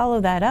 but to follow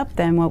that up,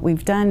 then what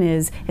we've done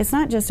is, it's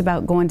not just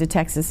about going to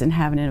Texas and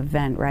having an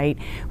event, right?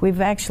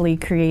 We've actually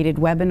created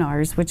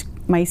webinars, which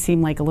might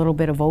seem like a little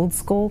bit of old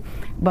school,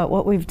 but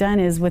what we've done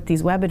is with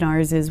these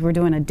webinars is we're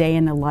doing a day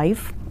in the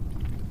life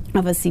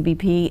of a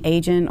CBP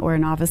agent or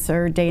an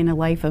officer, day in the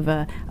life of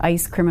a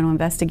ICE criminal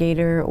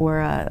investigator or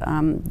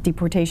a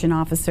deportation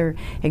officer,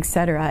 et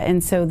cetera.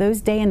 And so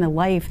those day in the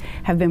life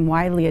have been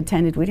widely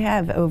attended. We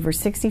have over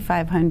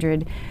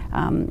 6,500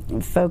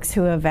 folks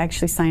who have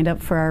actually signed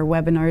up for our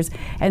webinars.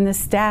 And the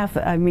staff,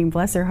 I mean,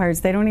 bless their hearts,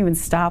 they don't even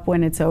stop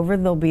when it's over.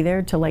 They'll be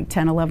there till like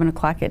 10, 11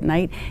 o'clock at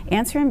night,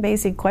 answering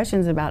basic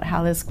questions about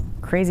how this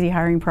crazy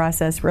hiring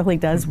process really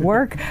does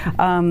work.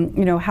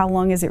 How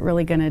long is it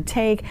really going to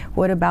take?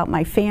 What about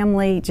my family?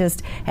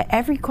 Just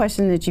every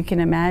question that you can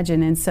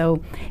imagine. And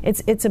so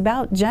it's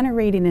about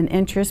generating an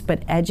interest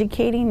but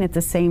educating at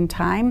the same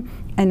time,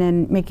 and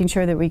then making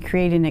sure that we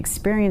create an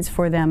experience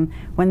for them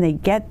when they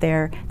get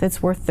there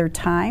that's worth their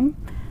time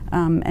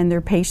and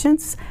their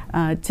patience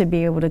to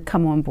be able to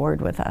come on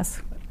board with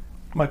us.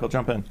 Michael,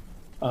 jump in.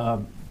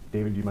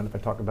 David, do you mind if I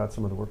talk about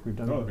some of the work we've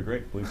done? Oh, that'd be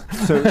great, please.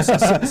 So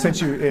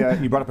since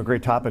you brought up a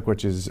great topic,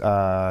 which is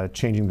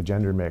changing the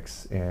gender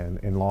mix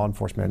in law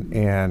enforcement,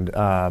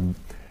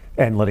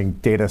 and letting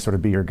data sort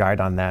of be your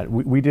guide on that,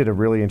 we did a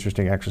really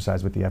interesting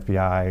exercise with the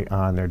FBI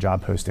on their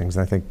job postings,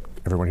 and I think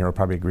everyone here will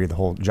probably agree the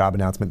whole job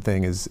announcement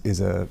thing is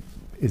a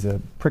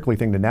prickly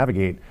thing to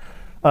navigate.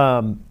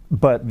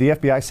 But the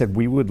FBI said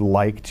we would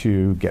like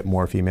to get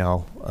more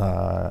female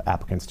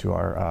applicants to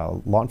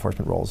our law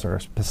enforcement roles or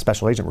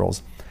special agent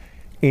roles.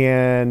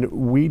 And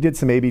we did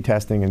some A/B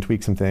testing and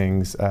tweaked some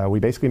things. We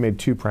basically made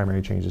 2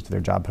 primary changes to their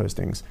job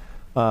postings.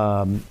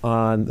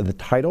 On the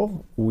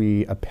title,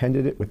 we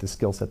appended it with the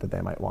skill set that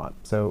they might want.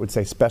 So it would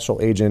say special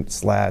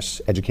agent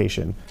 /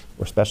 education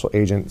or special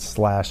agent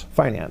 /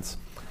 finance.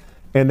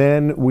 And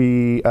then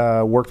we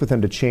worked with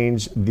them to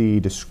change the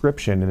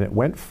description, and it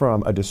went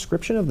from a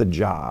description of the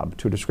job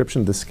to a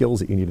description of the skills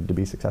that you needed to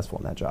be successful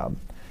in that job.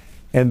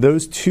 And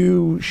those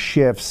 2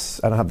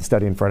 shifts, I don't have the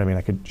study in front of me, and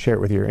I could share it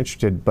with you if you're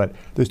interested, but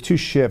those 2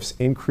 shifts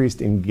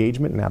increased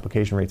engagement and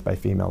application rates by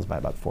females by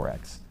about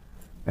 4x.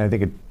 And I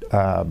think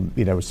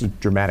it was a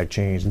dramatic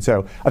change. And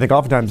so I think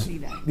oftentimes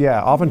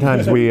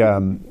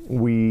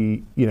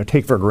we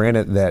take for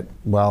granted that,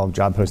 well,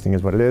 job posting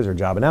is what it is, or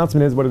job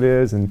announcement is what it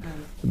is, and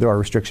there are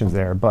restrictions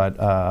there. But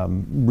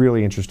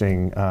really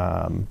interesting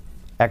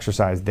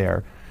exercised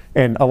there.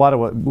 And a lot of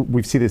what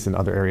we see this in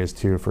other areas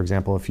too. For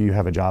example, if you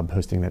have a job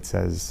posting that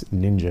says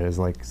ninja is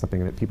like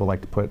something that people like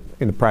to put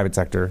in the private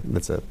sector,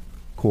 that's a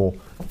cool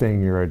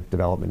thing, you're a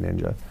development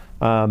ninja.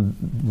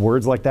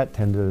 Words like that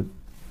tend to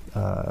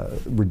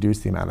reduce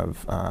the amount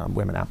of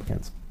women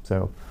applicants.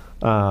 So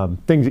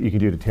things that you can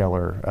do to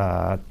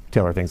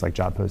tailor things like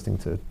job posting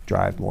to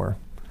drive more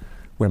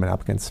women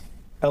applicants.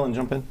 Ellen,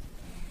 jump in.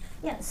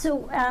 Yeah,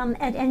 so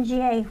at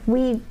NGA,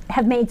 we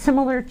have made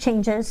similar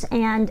changes,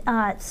 and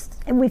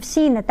we've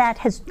seen that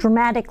has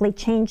dramatically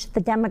changed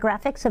the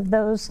demographics of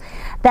those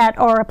that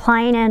are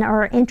applying and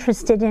are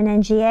interested in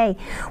NGA.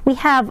 We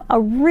have a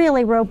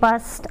really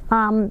robust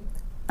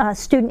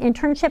student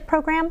internship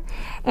program,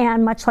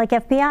 and much like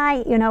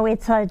FBI,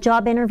 it's a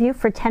job interview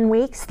for 10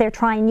 weeks. They're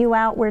trying you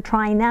out, we're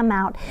trying them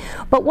out.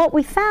 But what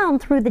we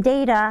found through the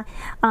data,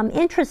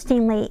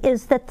 interestingly,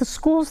 is that the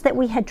schools that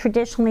we had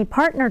traditionally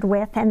partnered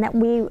with and that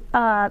we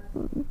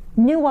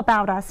knew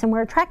about us and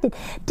were attracted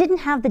didn't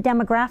have the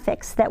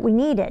demographics that we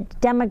needed.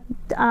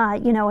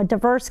 A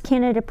diverse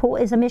candidate pool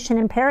is a mission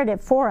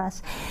imperative for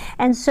us.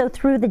 And so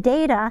through the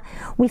data,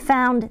 we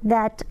found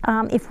that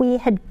if we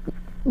had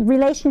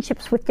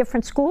relationships with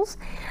different schools,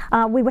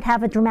 we would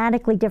have a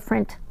dramatically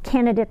different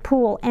candidate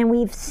pool. And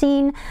we've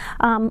seen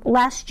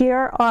last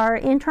year our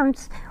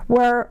interns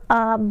were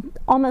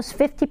almost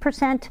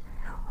 50%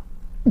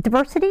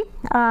 diversity,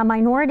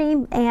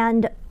 minority,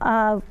 and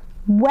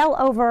well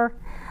over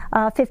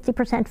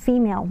 50%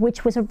 female,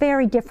 which was a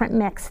very different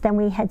mix than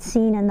we had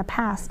seen in the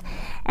past.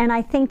 And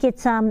I think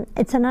it's an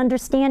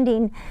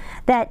understanding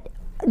that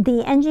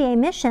the NGA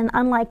mission,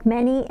 unlike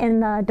many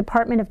in the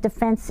Department of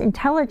Defense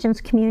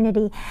intelligence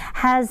community,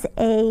 has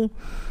a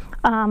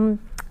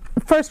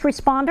first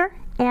responder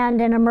and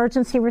an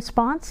emergency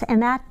response,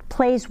 and that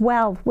plays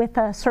well with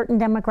a certain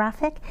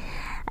demographic,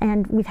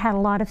 and we've had a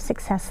lot of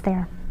success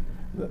there.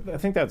 I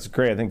think that's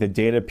great. I think the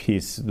data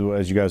piece,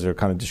 as you guys are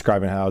kind of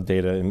describing how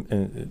data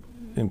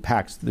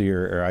impacts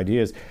your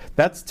ideas,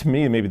 that's to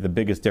me maybe the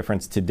biggest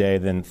difference today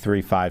than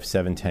 3, 5,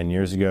 7, 10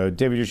 years ago.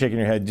 David, you're shaking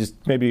your head.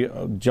 Just maybe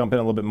jump in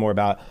a little bit more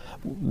about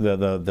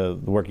the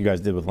work you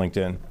guys did with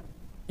LinkedIn.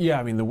 Yeah,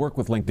 I mean, the work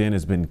with LinkedIn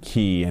has been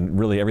key, and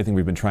really everything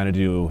we've been trying to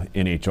do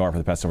in HR for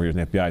the past several years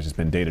in the FBI has just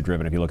been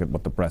data-driven. If you look at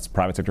what the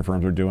private sector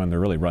firms are doing, they're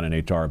really running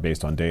HR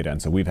based on data,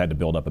 and so we've had to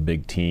build up a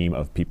big team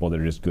of people that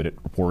are just good at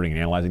reporting and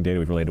analyzing data.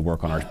 We've really had to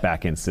work on our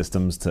back-end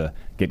systems to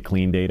get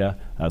clean data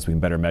so we can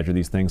better measure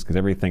these things, because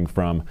everything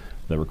from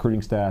the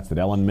recruiting stats that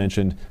Ellen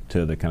mentioned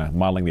to the kind of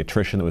modeling the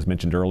attrition that was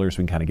mentioned earlier, so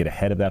we can kind of get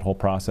ahead of that whole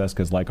process,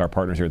 because like our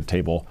partners here at the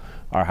table,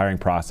 our hiring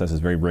process is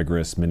very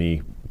rigorous,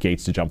 many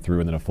gates to jump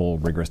through, and then a full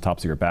rigorous top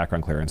secret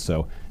background clearance.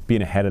 So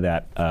being ahead of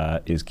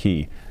that is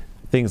key.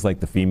 Things like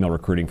the female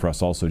recruiting for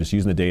us also, just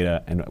using the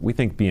data, and we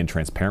think being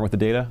transparent with the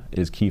data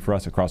is key for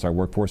us across our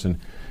workforce, and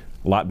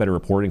a lot better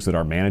reporting so that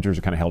our managers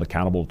are kind of held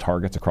accountable to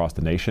targets across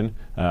the nation.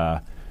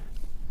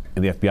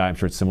 In the FBI, I'm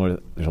sure it's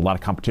similar. There's a lot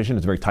of competition.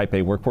 It's a very type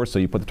A workforce, so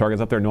you put the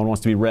targets up there. No one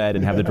wants to be read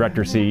and have the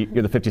director see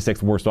you're the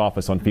 56th worst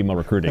office on female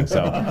recruiting.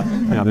 So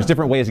there's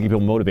different ways to keep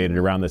people motivated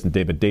around this, and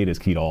data is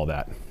key to all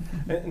that.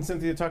 And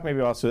Cynthia, talk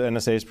maybe also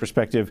NSA's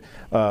perspective,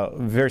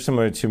 very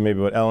similar to maybe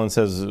what Ellen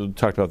says,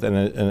 talked about the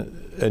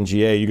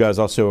NGA. You guys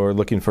also are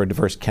looking for a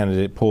diverse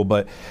candidate pool,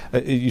 but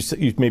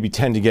you maybe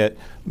tend to get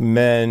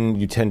men,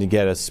 you tend to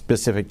get a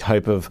specific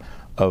type of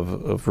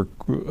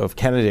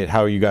candidate.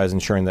 How are you guys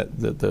ensuring that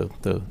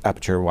the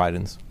aperture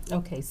widens?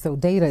 Okay, so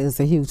data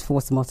is a huge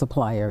force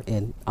multiplier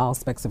in all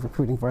aspects of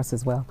recruiting for us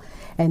as well.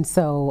 And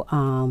so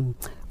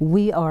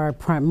we are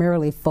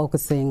primarily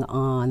focusing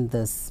on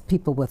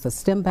people with a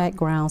STEM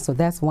background. So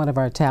that's one of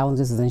our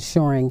challenges, is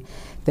ensuring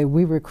that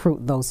we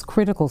recruit those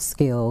critical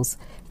skills,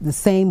 the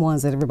same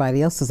ones that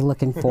everybody else is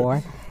looking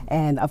for.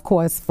 And of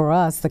course, for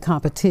us, the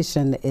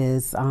competition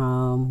is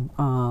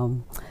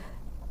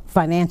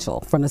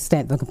financial from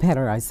the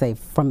competitor, I say,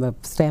 from the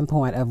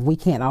standpoint of we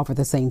can't offer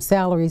the same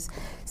salaries,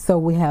 so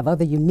we have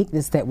other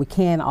uniqueness that we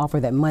can offer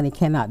that money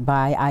cannot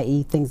buy,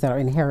 i.e. things that are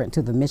inherent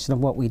to the mission of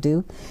what we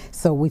do.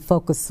 So we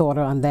focus sort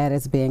of on that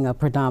as being a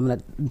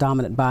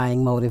dominant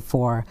buying motive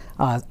for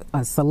a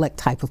select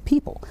type of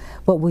people.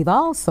 But we've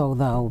also,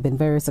 though, been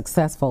very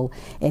successful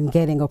in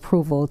getting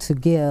approval to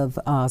give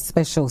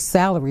special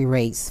salary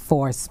rates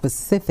for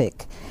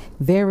specific,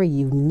 very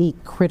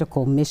unique,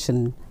 critical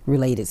mission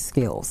related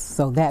skills.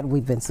 So that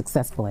we've been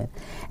successful in.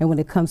 And when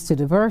it comes to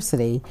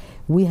diversity,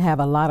 we have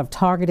a lot of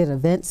targeted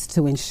events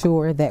to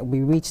ensure that we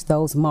reach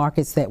those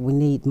markets that we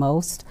need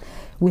most.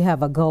 We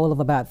have a goal of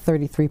about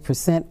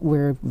 33%.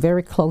 We're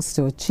very close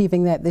to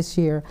achieving that this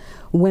year.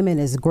 Women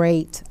is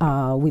great.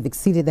 We've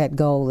exceeded that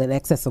goal in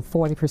excess of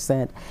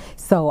 40%.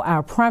 So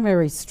our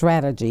primary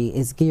strategy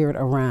is geared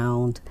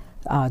around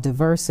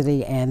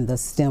diversity and the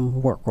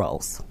STEM work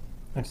roles.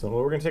 Excellent.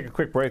 Well, we're going to take a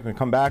quick break and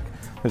come back.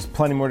 There's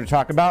plenty more to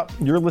talk about.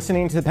 You're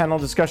listening to the panel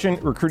discussion,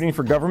 Recruiting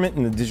for Government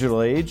in the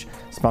Digital Age,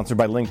 sponsored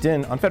by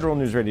LinkedIn on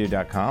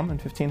federalnewsradio.com and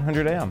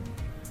 1500 AM.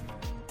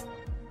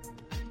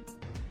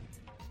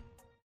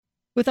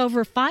 With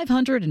over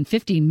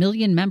 550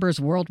 million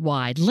members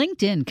worldwide,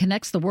 LinkedIn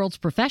connects the world's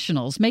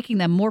professionals, making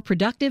them more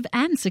productive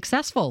and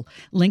successful.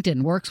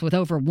 LinkedIn works with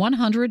over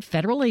 100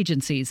 federal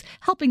agencies,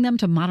 helping them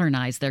to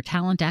modernize their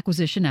talent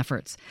acquisition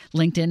efforts.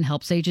 LinkedIn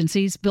helps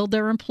agencies build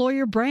their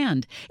employer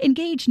brand,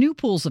 engage new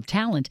pools of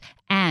talent,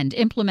 and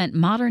implement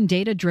modern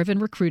data-driven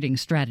recruiting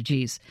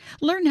strategies.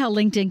 Learn how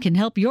LinkedIn can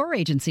help your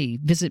agency.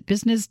 Visit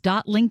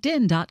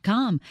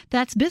business.linkedin.com.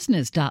 That's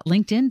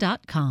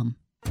business.linkedin.com.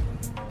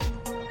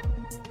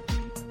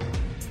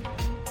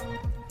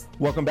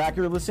 Welcome back.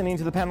 You're listening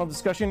to the panel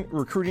discussion,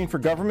 Recruiting for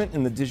Government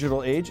in the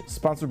Digital Age,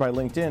 sponsored by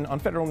LinkedIn on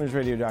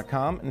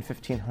federalnewsradio.com and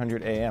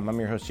 1500 AM. I'm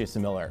your host,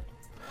 Jason Miller.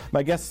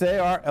 My guests today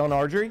are Ellen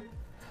Ardrey,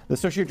 the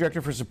Associate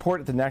Director for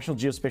Support at the National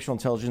Geospatial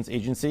Intelligence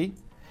Agency,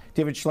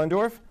 David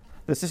Schlendorf,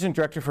 the Assistant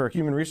Director for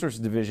Human Resources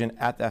Division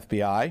at the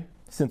FBI,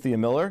 Cynthia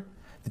Miller,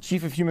 the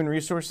Chief of Human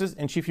Resources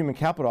and Chief Human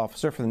Capital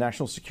Officer for the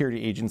National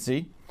Security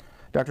Agency,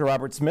 Dr.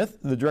 Robert Smith,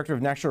 the Director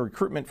of National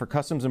Recruitment for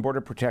Customs and Border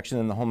Protection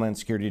in the Homeland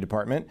Security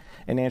Department,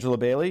 and Angela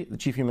Bailey, the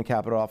Chief Human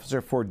Capital Officer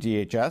for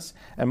DHS,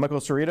 and Michael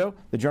Cerrito,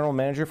 the General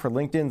Manager for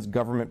LinkedIn's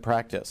Government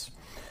Practice.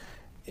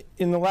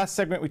 In the last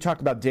segment, we talked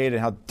about data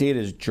and how data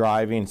is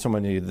driving so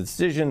many of the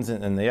decisions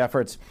and the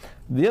efforts.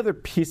 The other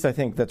piece, I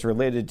think, that's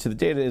related to the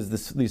data is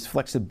these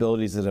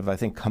flexibilities that have, I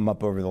think, come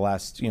up over the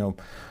last,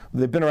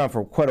 they've been around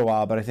for quite a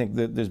while, but I think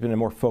that there's been a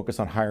more focus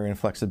on hiring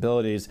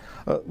flexibilities.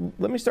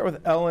 Let me start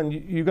with Ellen.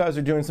 You guys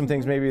are doing some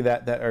things maybe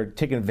that are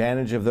taking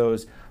advantage of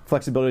those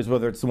flexibilities,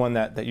 whether it's the one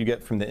that you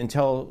get from the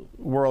Intel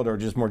world or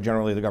just more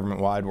generally the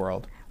government-wide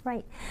world.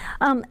 Right.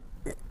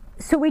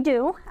 So we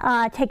do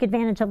take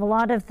advantage of a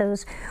lot of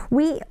those.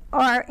 We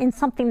are in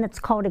something that's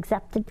called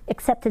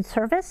accepted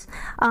service,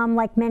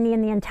 like many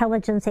in the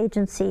intelligence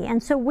agency.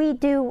 And so we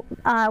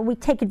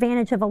take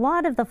advantage of a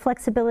lot of the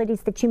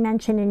flexibilities that you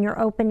mentioned in your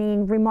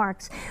opening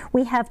remarks.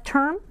 We have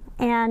term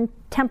and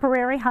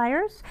temporary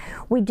hires.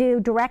 We do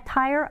direct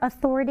hire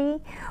authority.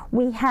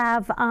 We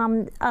have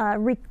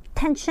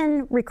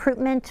retention,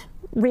 recruitment,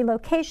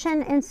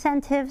 relocation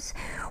incentives.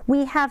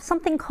 We have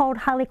something called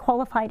highly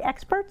qualified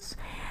experts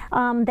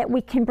that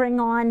we can bring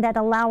on that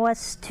allow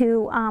us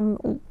to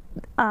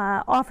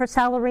offer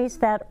salaries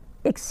that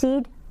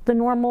exceed the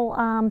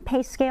normal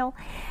pay scale.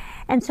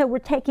 And so we're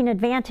taking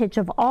advantage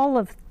of all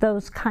of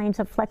those kinds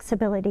of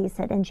flexibilities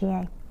at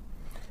NGA.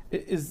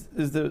 Is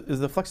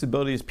the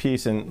flexibilities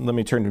piece, and let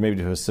me turn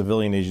to a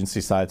civilian agency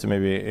side, so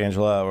maybe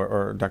Angela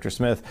or Dr.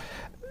 Smith,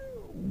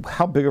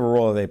 how big of a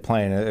role are they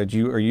playing?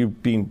 Are you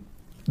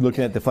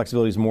looking at the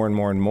flexibilities more and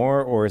more and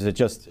more, or is it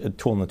just a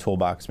tool in the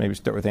toolbox? Maybe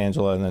start with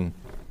Angela and then.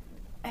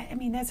 I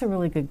mean, that's a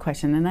really good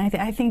question, and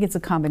I think it's a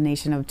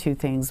combination of two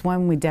things.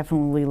 One, we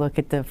definitely look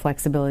at the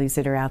flexibilities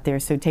that are out there.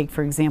 So take,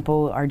 for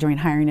example, our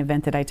joint hiring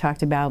event that I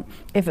talked about.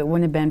 If it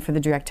wouldn't have been for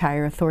the direct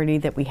hire authority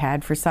that we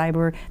had for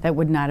cyber, that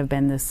would not have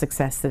been the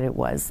success that it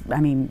was,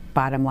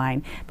 bottom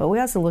line. But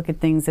we also look at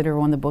things that are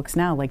on the books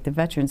now, like the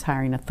veterans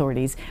hiring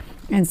authorities.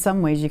 In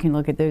some ways, you can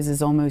look at those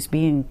as almost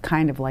being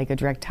kind of like a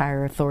direct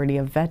hire authority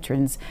of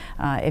veterans,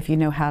 if you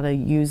know how to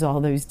use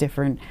all those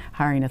different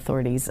hiring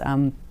authorities.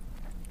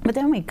 But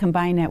then we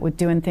combine that with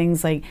doing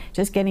things like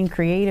just getting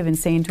creative and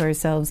saying to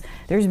ourselves,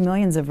 there's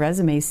millions of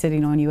resumes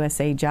sitting on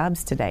USA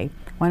Jobs today.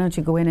 Why don't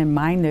you go in and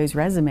mine those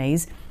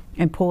resumes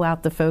and pull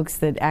out the folks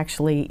that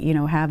actually,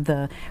 have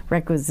the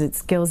requisite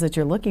skills that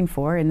you're looking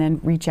for, and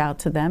then reach out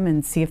to them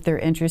and see if they're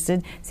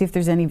interested, see if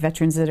there's any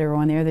veterans that are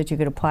on there that you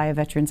could apply a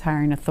veterans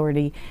hiring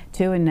authority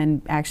to, and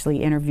then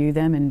actually interview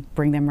them and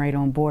bring them right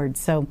on board.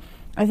 So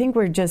I think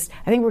we're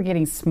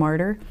getting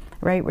smarter.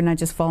 Right, we're not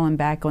just falling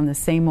back on the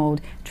same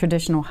old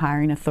traditional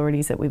hiring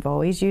authorities that we've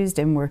always used,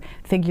 and we're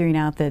figuring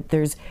out that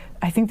there's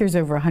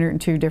over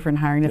 102 different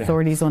hiring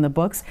authorities on the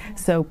books.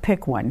 So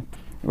pick one,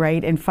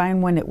 right, and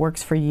find one that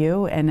works for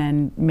you, and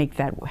then make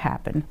that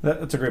happen.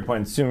 That's a great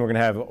point. Soon we're going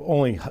to have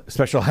only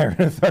special hiring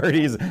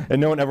authorities,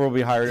 and no one ever will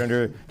be hired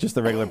under just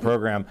the regular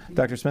program.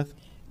 Dr. Smith?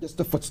 Just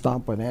to foot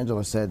stomp what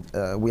Angela said,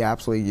 we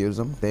absolutely use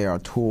them. They are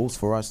tools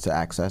for us to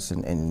access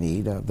and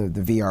need. The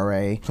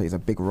VRA plays a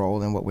big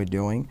role in what we're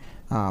doing.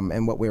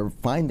 And what we're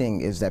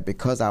finding is that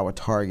because our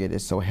target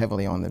is so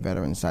heavily on the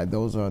veteran side, the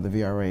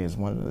VRA is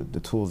one of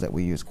the tools that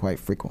we use quite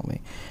frequently.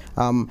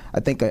 I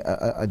think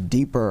a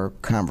deeper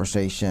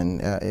conversation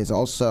is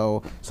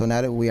also, so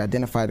now that we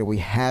identify that we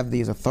have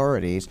these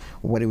authorities,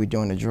 what are we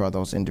doing to draw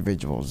those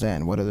individuals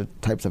in? What are the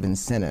types of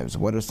incentives?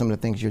 What are some of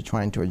the things you're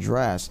trying to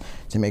address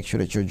to make sure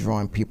that you're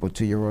drawing people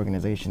to your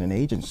organization and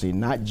agency,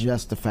 not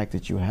just the fact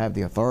that you have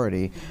the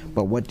authority,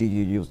 but what do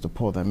you use to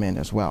pull them in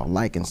as well,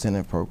 like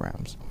incentive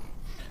programs?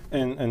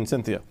 And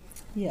Cynthia.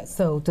 Yeah,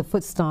 so to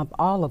foot stomp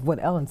all of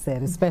what Ellen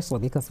said, especially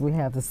because we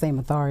have the same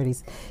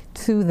authorities,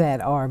 two that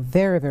are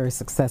very, very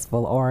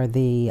successful are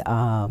the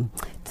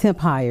temp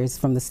hires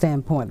from the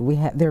standpoint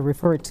they're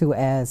referred to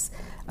as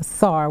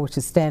SAR, which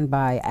is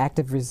Standby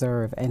Active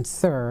Reserve, and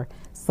SIR,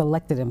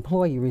 Selected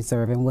Employee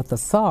Reserve. And with the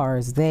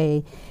SARs,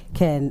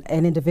 an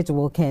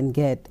individual can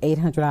get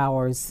 800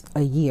 hours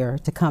a year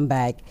to come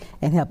back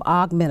and help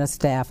augment a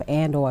staff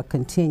and or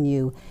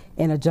continue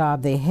in a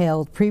job they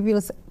held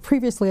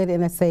previously at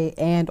NSA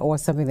and or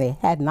something they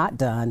had not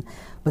done,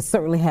 but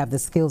certainly have the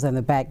skills and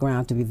the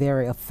background to be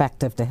very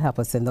effective to help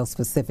us in those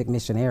specific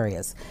mission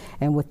areas.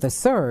 And with the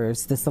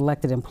SERVs, the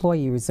Selected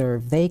Employee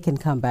Reserve, they can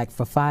come back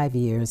for 5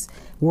 years,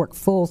 work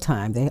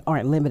full-time. They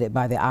aren't limited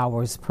by the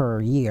hours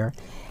per year.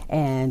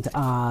 And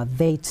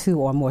they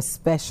too are more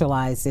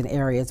specialized in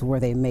areas where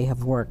they may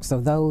have worked. So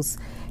those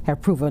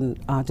have proven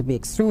to be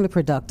extremely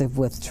productive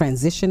with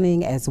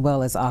transitioning as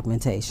well as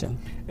augmentation.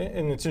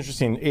 And it's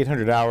interesting,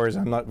 800 hours,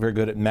 I'm not very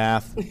good at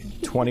math,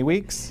 20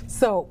 weeks?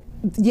 So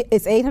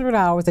it's 800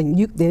 hours and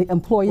the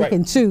employer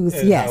can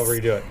choose, yes. However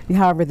you do it.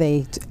 However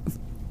they,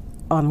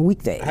 on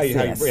weekdays.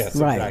 Yes,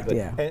 right, exactly.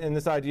 Yeah. And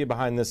this idea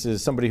behind this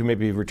is somebody who may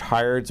be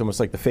retired. It's almost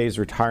like the phased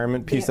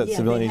retirement piece that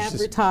civilian they have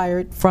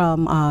retired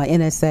from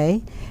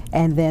NSA,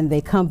 and then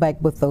they come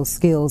back with those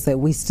skills that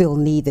we still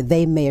need that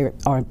they may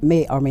or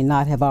may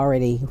not have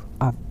already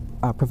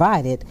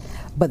provided,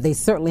 but they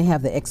certainly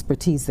have the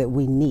expertise that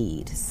we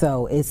need.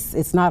 So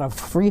it's not a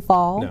free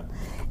fall. No.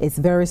 It's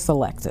very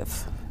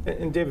selective.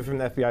 And David, from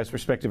the FBI's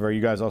perspective, are you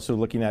guys also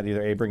looking at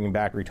either bringing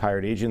back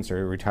retired agents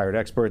or retired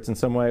experts in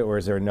some way, or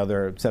is there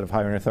another set of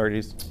hiring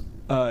authorities?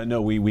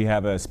 No, we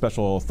have a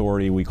special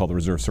authority we call the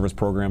Reserve Service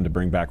Program to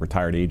bring back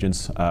retired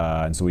agents,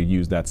 and so we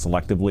use that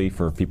selectively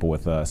for people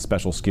with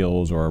special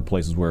skills or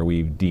places where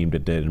we've deemed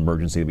it an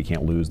emergency that we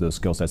can't lose those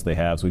skill sets they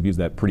have. So we've used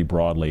that pretty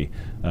broadly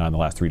in the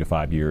last 3 to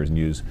 5 years,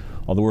 and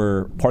although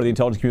we're part of the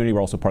intelligence community,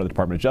 we're also part of the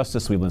Department of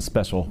Justice. We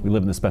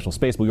live in this special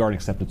space, but we are an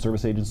accepted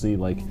service agency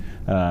like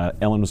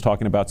Ellen was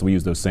talking about, so we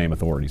use those same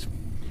authorities.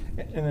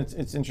 And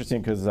it's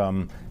interesting because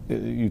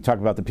you talk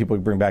about the people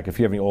you bring back. If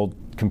you have any old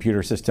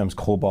computer systems,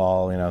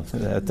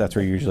 COBOL, that's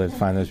where you usually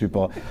find those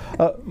people.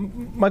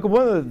 Michael,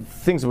 one of the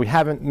things that we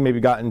haven't maybe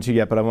gotten to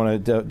yet, but I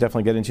want to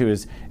definitely get into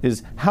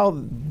is how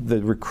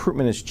the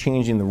recruitment is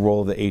changing the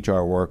role of the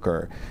HR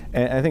worker.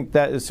 And I think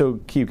that is so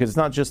key because it's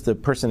not just the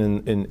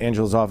person in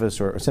Angela's office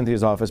or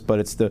Cynthia's office, but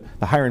it's the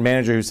hiring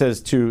manager who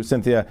says to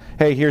Cynthia,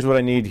 hey, here's what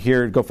I need,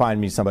 here, go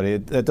find me somebody.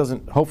 That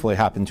doesn't hopefully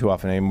happen too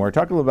often anymore.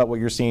 Talk a little about what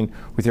you're seeing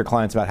with your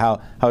clients about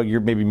how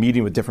you're maybe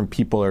meeting with different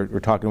people or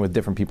talking with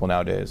different people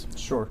nowadays.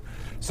 Sure.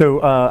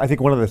 So I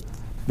think one of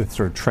the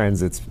sort of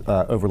trends that's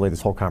overlaid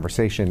this whole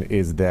conversation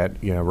is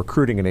that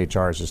recruiting in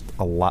HR is just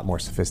a lot more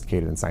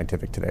sophisticated and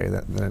scientific today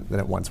than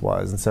it once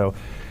was. And so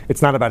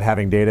it's not about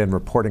having data and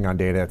reporting on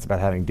data, it's about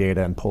having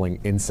data and pulling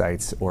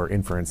insights or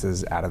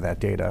inferences out of that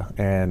data.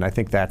 And I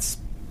think that's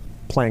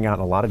playing out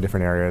in a lot of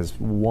different areas.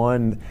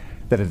 One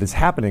that it is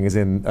happening is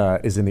in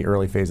the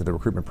early phase of the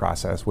recruitment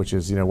process, which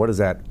is what does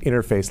that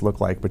interface look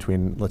like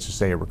between, let's just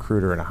say, a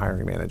recruiter and a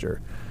hiring manager.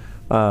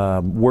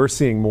 We're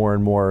seeing more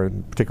and more,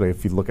 particularly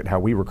if you look at how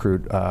we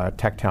recruit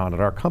tech talent at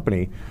our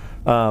company,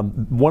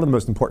 one of the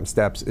most important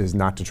steps is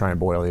not to try and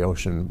boil the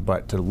ocean,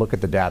 but to look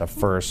at the data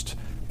first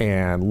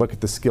and look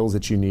at the skills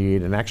that you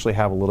need and actually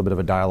have a little bit of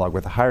a dialogue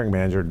with the hiring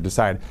manager to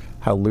decide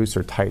how loose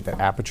or tight that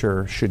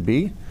aperture should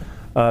be.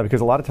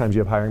 Because a lot of times you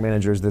have hiring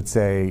managers that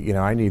say,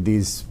 I need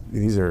these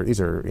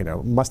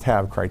are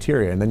must-have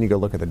criteria, and then you go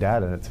look at the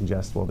data and it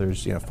suggests, well,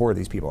 there's 4 of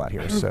these people out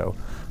here, so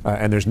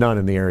and there's none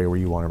in the area where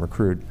you want to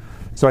recruit.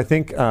 So I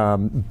think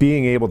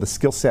the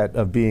skill set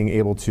of being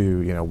able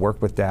to work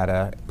with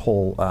data,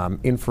 pull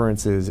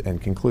inferences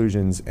and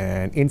conclusions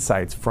and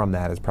insights from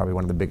that is probably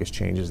one of the biggest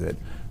changes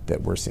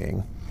that we're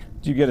seeing.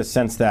 Do you get a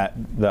sense that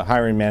the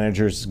hiring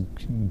managers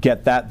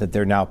get that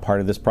they're now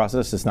part of this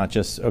process? It's not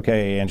just,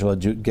 okay, Angela,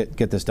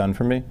 get this done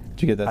for me?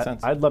 Do you get that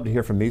sense? I'd love to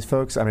hear from these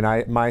folks. I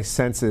mean, my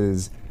sense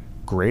is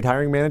great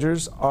hiring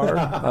managers are,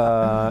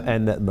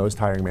 and that most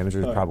hiring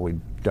managers probably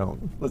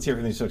don't. Let's hear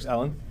from these folks.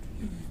 Ellen?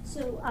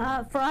 So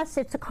for us,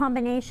 it's a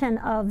combination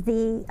of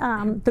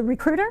the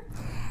recruiter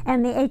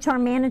and the HR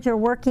manager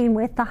working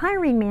with the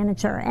hiring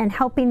manager and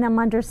helping them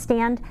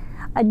understand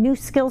a new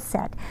skill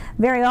set.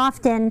 Very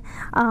often,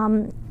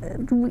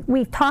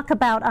 we talk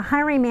about a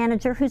hiring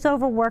manager who's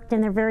overworked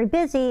and they're very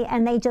busy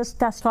and they just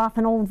dust off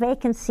an old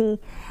vacancy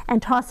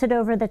and toss it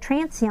over the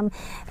transom.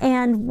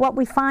 And what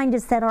we find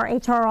is that our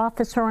HR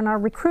officer and our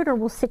recruiter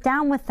will sit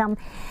down with them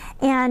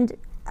and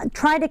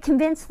try to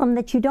convince them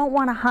that you don't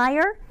want to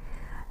hire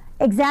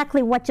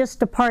exactly what just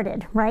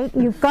departed, right?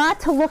 You've got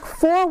to look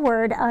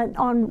forward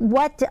on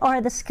what are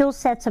the skill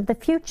sets of the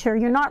future.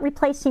 You're not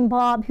replacing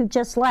Bob who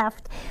just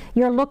left.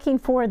 You're looking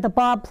for the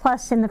Bob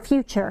plus in the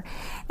future.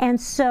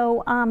 And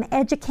so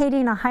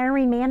educating a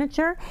hiring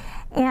manager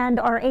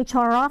and our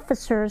HR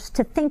officers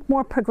to think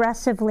more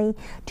progressively,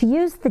 to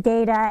use the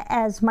data,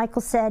 as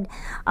Michael said,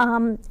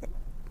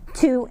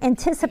 to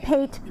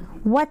anticipate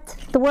what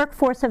the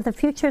workforce of the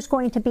future is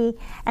going to be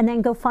and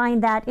then go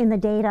find that in the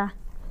data.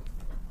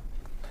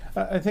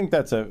 I think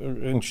that's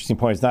an interesting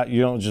point. It's not you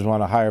don't just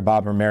want to hire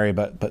Bob or Mary,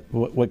 but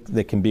what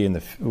they can be in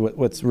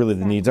what's really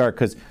the needs are.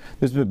 Because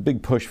there's been a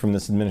big push from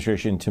this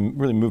administration to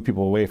really move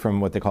people away from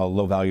what they call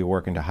low-value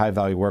work into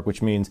high-value work,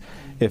 which means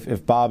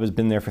if Bob has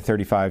been there for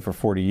 35 or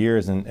 40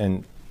 years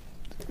and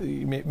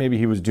maybe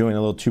he was doing a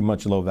little too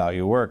much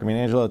low-value work. I mean,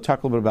 Angela,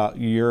 talk a little bit about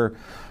your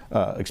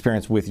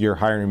experience with your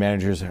hiring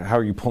managers. How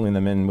are you pulling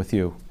them in with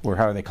you, or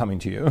how are they coming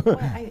to you? Well,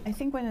 I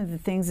think one of the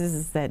things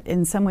is that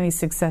in some ways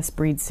success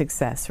breeds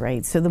success,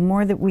 right? So the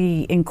more that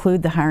we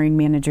include the hiring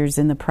managers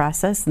in the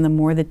process, and the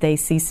more that they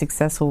see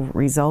successful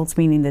results,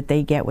 meaning that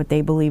they get what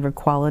they believe are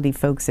quality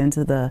folks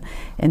into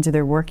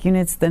their work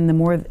units, then the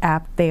more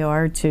apt they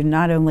are to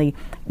not only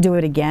do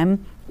it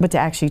again, but to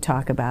actually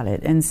talk about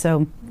it. And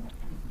so,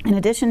 in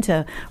addition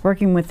to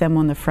working with them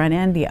on the front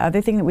end, the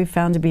other thing that we've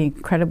found to be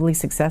incredibly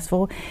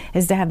successful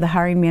is to have the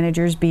hiring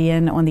managers be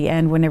in on the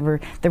end whenever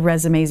the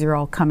resumes are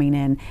all coming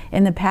in.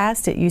 In the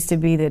past, it used to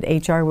be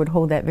that HR would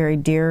hold that very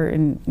dear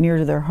and near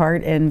to their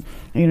heart, and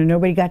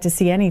nobody got to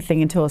see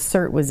anything until a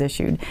cert was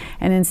issued.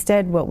 And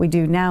instead, what we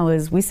do now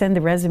is we send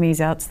the resumes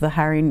out to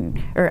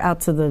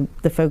the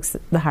the folks,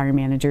 the hiring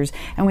managers,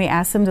 and we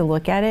ask them to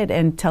look at it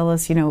and tell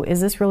us, is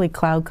this really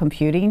cloud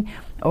computing?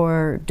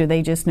 Or do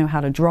they just know how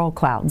to draw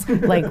clouds?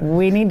 Like,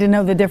 we need to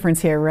know the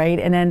difference here, right?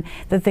 And then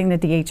the thing that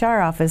the HR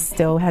office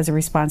still has a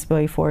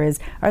responsibility for is,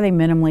 are they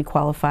minimally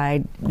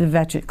qualified,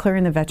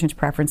 clearing the veteran's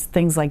preference,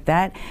 things like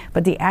that.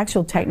 But the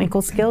actual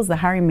technical skills, the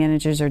hiring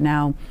managers are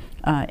now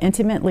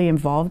intimately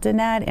involved in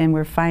that, and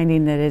we're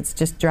finding that it's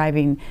just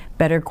driving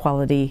better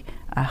quality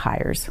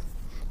hires.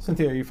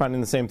 Cynthia, are you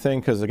finding the same thing?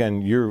 Because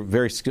again, you're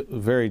very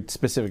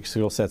specific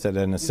skill sets at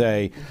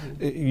NSA.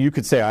 You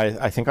could say,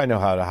 I think I know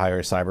how to hire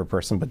a cyber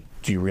person, but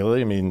do you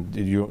really? I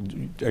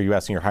mean, are you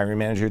asking your hiring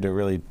manager to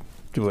really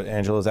do what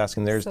Angela's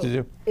asking theirs to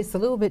do? It's a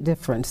little bit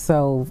different.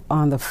 So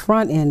on the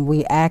front end,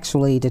 we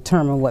actually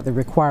determine what the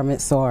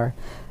requirements are.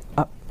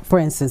 For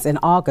instance, in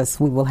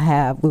August, we will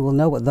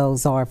know what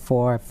those are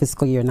for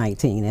fiscal year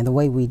 19. And the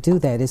way we do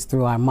that is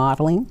through our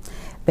modeling,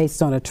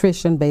 based on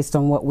attrition, based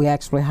on what we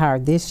actually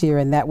hired this year,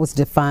 and that was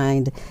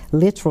defined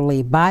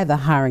literally by the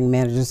hiring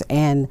managers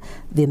and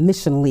the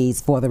mission leads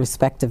for the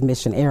respective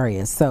mission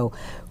areas. So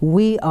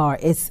they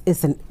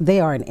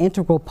are an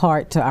integral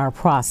part to our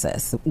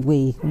process.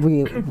 We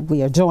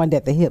are joined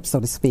at the hip,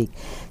 so to speak.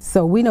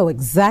 So we know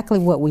exactly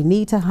what we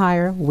need to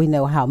hire. We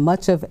know how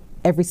much of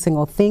every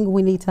single thing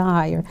we need to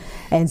hire,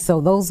 and so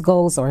those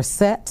goals are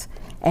set.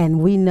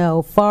 And we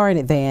know far in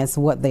advance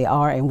what they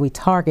are, and we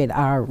target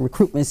our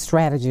recruitment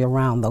strategy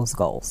around those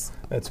goals.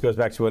 That goes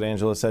back to what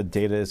Angela said,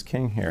 data is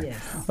king here.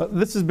 Yes.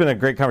 This has been a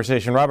great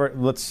conversation. Robert,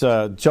 let's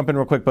jump in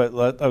real quick,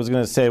 but I was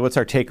going to say, what's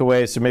our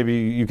takeaway? So maybe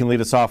you can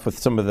lead us off with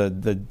some of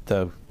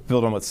the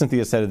build on what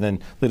Cynthia said, and then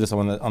lead us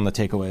on the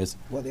takeaways.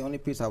 Well, the only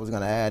piece I was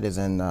going to add is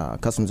in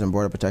Customs and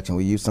Border Protection,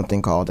 we use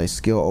something called a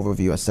skill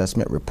overview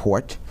assessment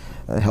report.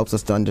 It helps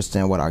us to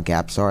understand what our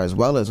gaps are as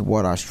well as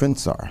what our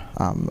strengths are.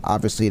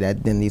 Obviously,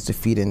 that then needs to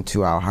feed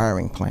into our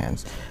hiring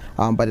plans.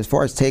 But as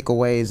far as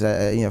takeaways,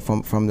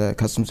 from the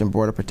Customs and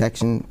Border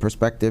Protection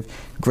perspective,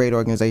 great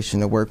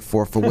organization to work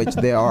for which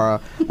there are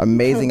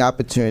amazing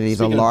opportunities,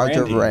 a large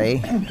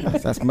array.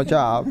 That's my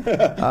job.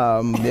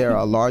 There are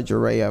a large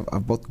array of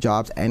both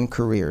jobs and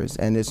careers,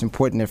 and it's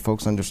important that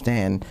folks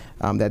understand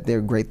that there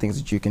are great things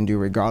that you can do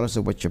regardless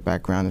of what your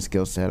background and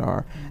skill set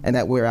are, and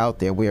that we're out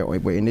there.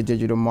 We're in the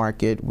digital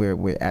market.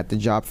 We're at the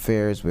job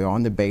fairs. We're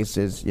on the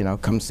bases.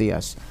 Come see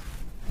us.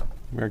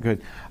 Very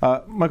good.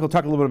 Michael,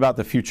 talk a little bit about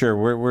the future.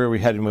 Where are we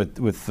heading with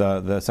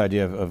this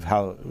idea of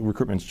how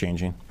recruitment's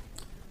changing?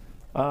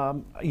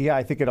 Yeah,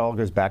 I think it all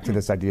goes back to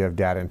this idea of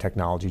data and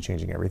technology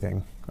changing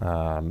everything.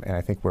 And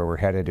I think where we're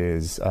headed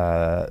is,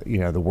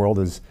 the world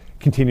is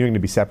continuing to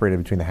be separated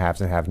between the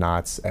haves and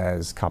have-nots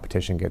as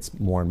competition gets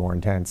more and more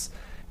intense.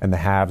 And the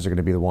haves are going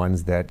to be the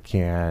ones that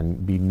can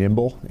be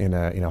nimble in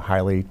a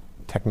highly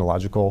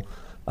technological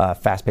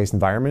fast-paced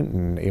environment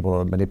and able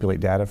to manipulate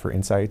data for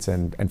insights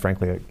and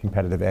frankly, a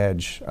competitive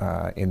edge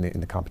in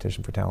the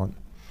competition for talent.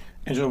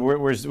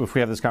 Angela, if we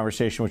have this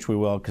conversation, which we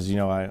will, because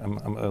I'm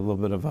a little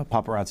bit of a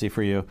paparazzi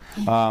for you.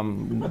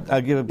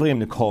 I blame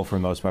Nicole for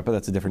the most part, but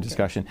that's a different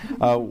discussion.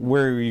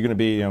 Where are you going to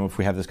be if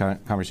we have this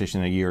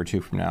conversation in a year or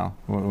two from now?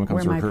 When it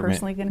comes to recruitment? Where am I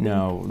personally going to be?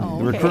 No,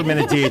 okay. Recruitment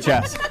at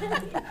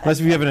DHS. Unless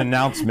if you have an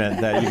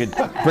announcement that you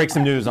could break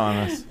some news on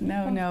us.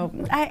 No.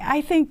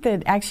 I think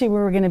that actually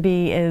where we're going to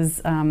be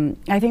is,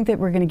 I think that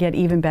we're going to get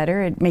even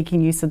better at making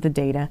use of the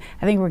data.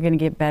 I think we're going to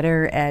get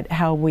better at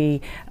how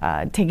we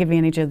take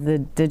advantage of the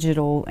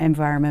digital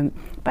environment.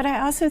 But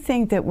I also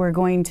think that we're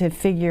going to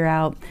figure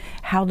out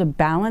how to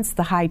balance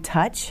the high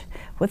touch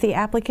with the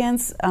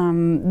applicants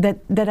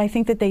that I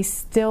think that they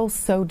still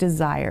so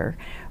desire.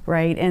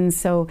 Right, and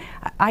so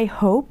I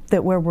hope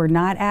that where we're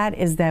not at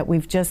is that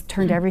we've just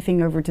turned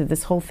everything over to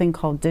this whole thing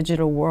called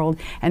digital world,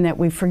 and that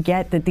we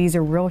forget that these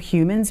are real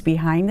humans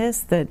behind this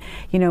that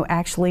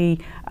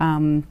actually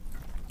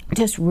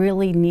just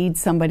really need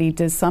somebody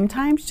to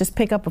sometimes just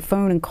pick up a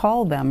phone and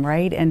call them,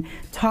 right, and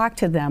talk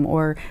to them,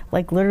 or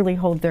like literally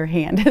hold their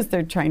hand as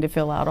they're trying to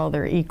fill out all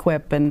their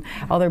equip and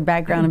all their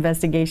background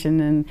investigation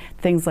and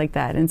things like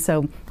that. And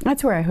so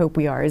that's where I hope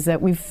we are, is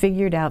that we've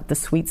figured out the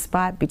sweet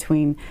spot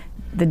between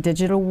the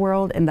digital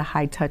world and the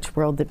high touch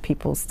world that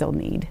people still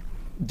need.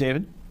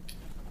 David?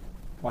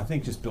 Well, I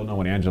think just building on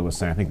what Angela was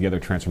saying, I think the other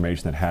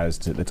transformation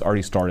that's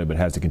already started but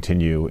has to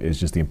continue is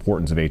just the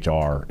importance of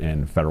HR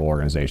in federal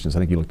organizations. I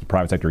think you look at the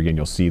private sector again,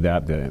 you'll see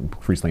that, the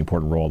increasingly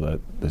important role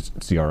of the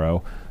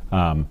CRO.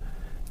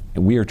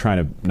 And we are trying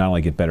to not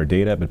only get better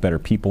data, but better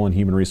people in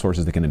human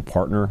resources that can then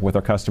partner with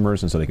our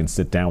customers, and so they can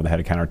sit down with the head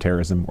of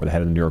counterterrorism or the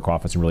head of the New York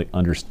office and really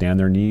understand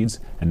their needs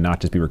and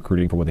not just be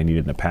recruiting for what they needed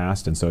in the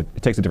past. And so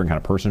it takes a different kind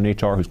of person in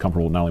HR who's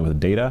comfortable not only with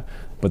the data,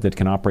 but that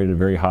can operate at a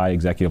very high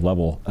executive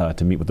level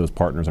to meet with those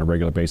partners on a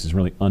regular basis and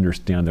really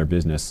understand their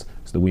business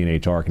so that we in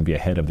HR can be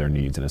ahead of their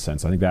needs in a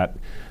sense. So I think that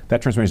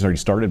transformation has already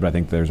started, but I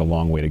think there's a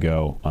long way to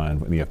go in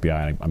the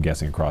FBI, and I'm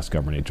guessing across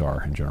government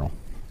HR in general.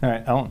 All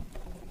right, Ellen.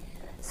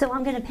 So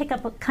I'm going to pick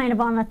up kind of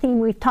on a theme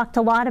we've talked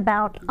a lot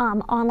about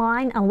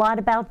online, a lot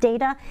about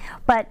data,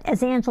 but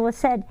as Angela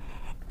said,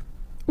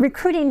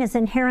 recruiting is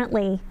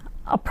inherently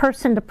a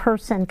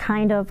person-to-person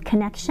kind of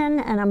connection,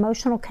 an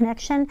emotional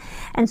connection,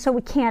 and so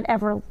we can't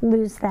ever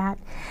lose that.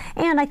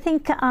 And I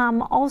think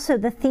also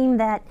the theme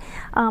that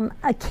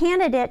a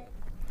candidate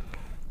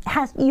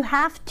you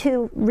have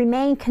to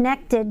remain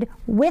connected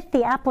with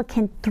the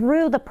applicant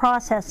through the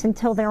process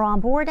until they're on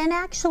board, and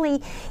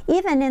actually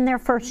even in their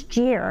first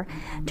year,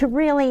 to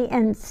really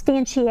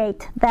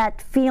instantiate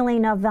that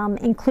feeling of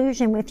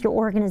inclusion with your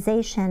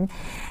organization.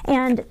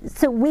 And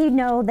so we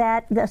know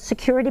that the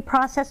security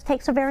process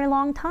takes a very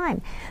long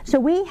time. So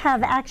we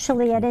have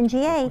actually at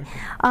NGA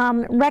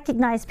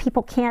recognized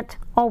people can't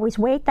always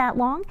wait that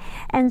long,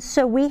 and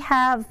so we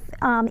have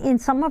in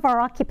some of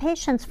our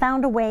occupations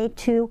found a way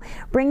to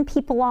bring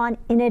people on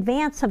in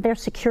advance of their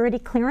security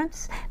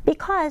clearance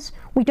because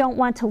we don't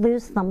want to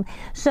lose them.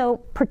 So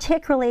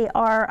particularly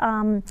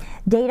our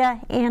data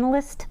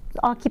analyst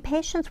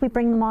occupations, we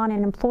bring them on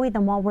and employ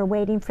them while we're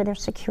waiting for their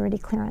security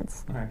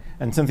clearance. All right.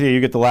 And Cynthia,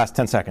 you get the last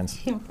 10 seconds.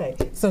 Okay.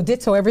 So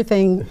ditto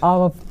everything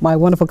all of my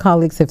wonderful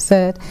colleagues have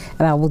said,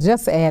 and I will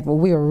just add what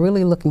we are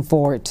really looking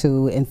forward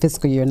to in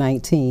fiscal year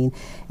 19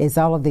 is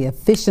all of the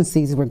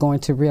efficiencies we're going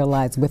to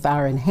realize with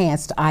our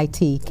enhanced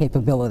IT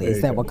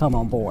capabilities that will come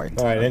on board.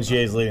 All right,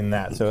 NGA is leading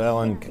that, so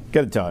Ellen,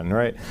 get it done,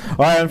 right? All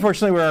right,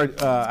 unfortunately we're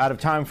out of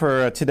time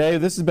for today.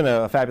 This has been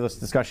a fabulous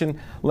discussion.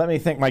 Let me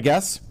thank my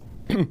guests.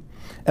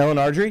 Ellen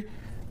Ardrey,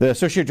 the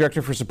Associate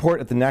Director for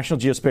Support at the National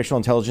Geospatial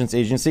Intelligence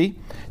Agency.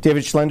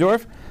 David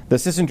Schlendorf, the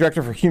Assistant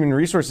Director for Human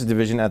Resources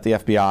Division at the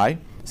FBI.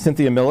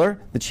 Cynthia Miller,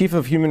 the Chief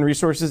of Human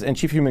Resources and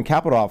Chief Human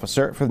Capital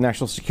Officer for the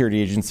National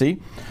Security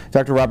Agency.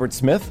 Dr. Robert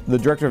Smith, the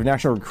Director of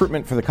National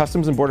Recruitment for the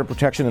Customs and Border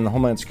Protection in the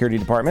Homeland Security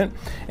Department.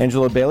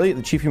 Angela Bailey,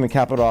 the Chief Human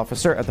Capital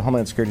Officer at the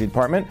Homeland Security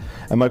Department.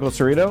 And Michael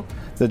Cerrito,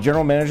 the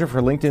General Manager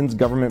for LinkedIn's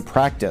Government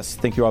Practice.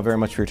 Thank you all very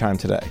much for your time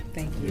today.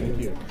 Thank you. Thank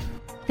you.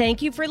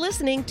 Thank you for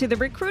listening to the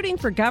Recruiting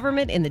for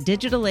Government in the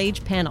Digital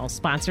Age panel,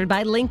 sponsored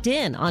by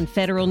LinkedIn on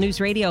Federal News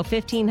Radio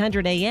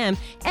 1500 AM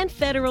and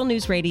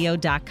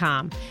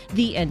federalnewsradio.com.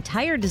 The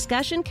entire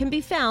discussion can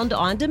be found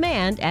on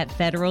demand at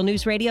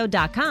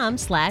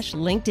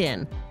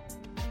federalnewsradio.com/LinkedIn.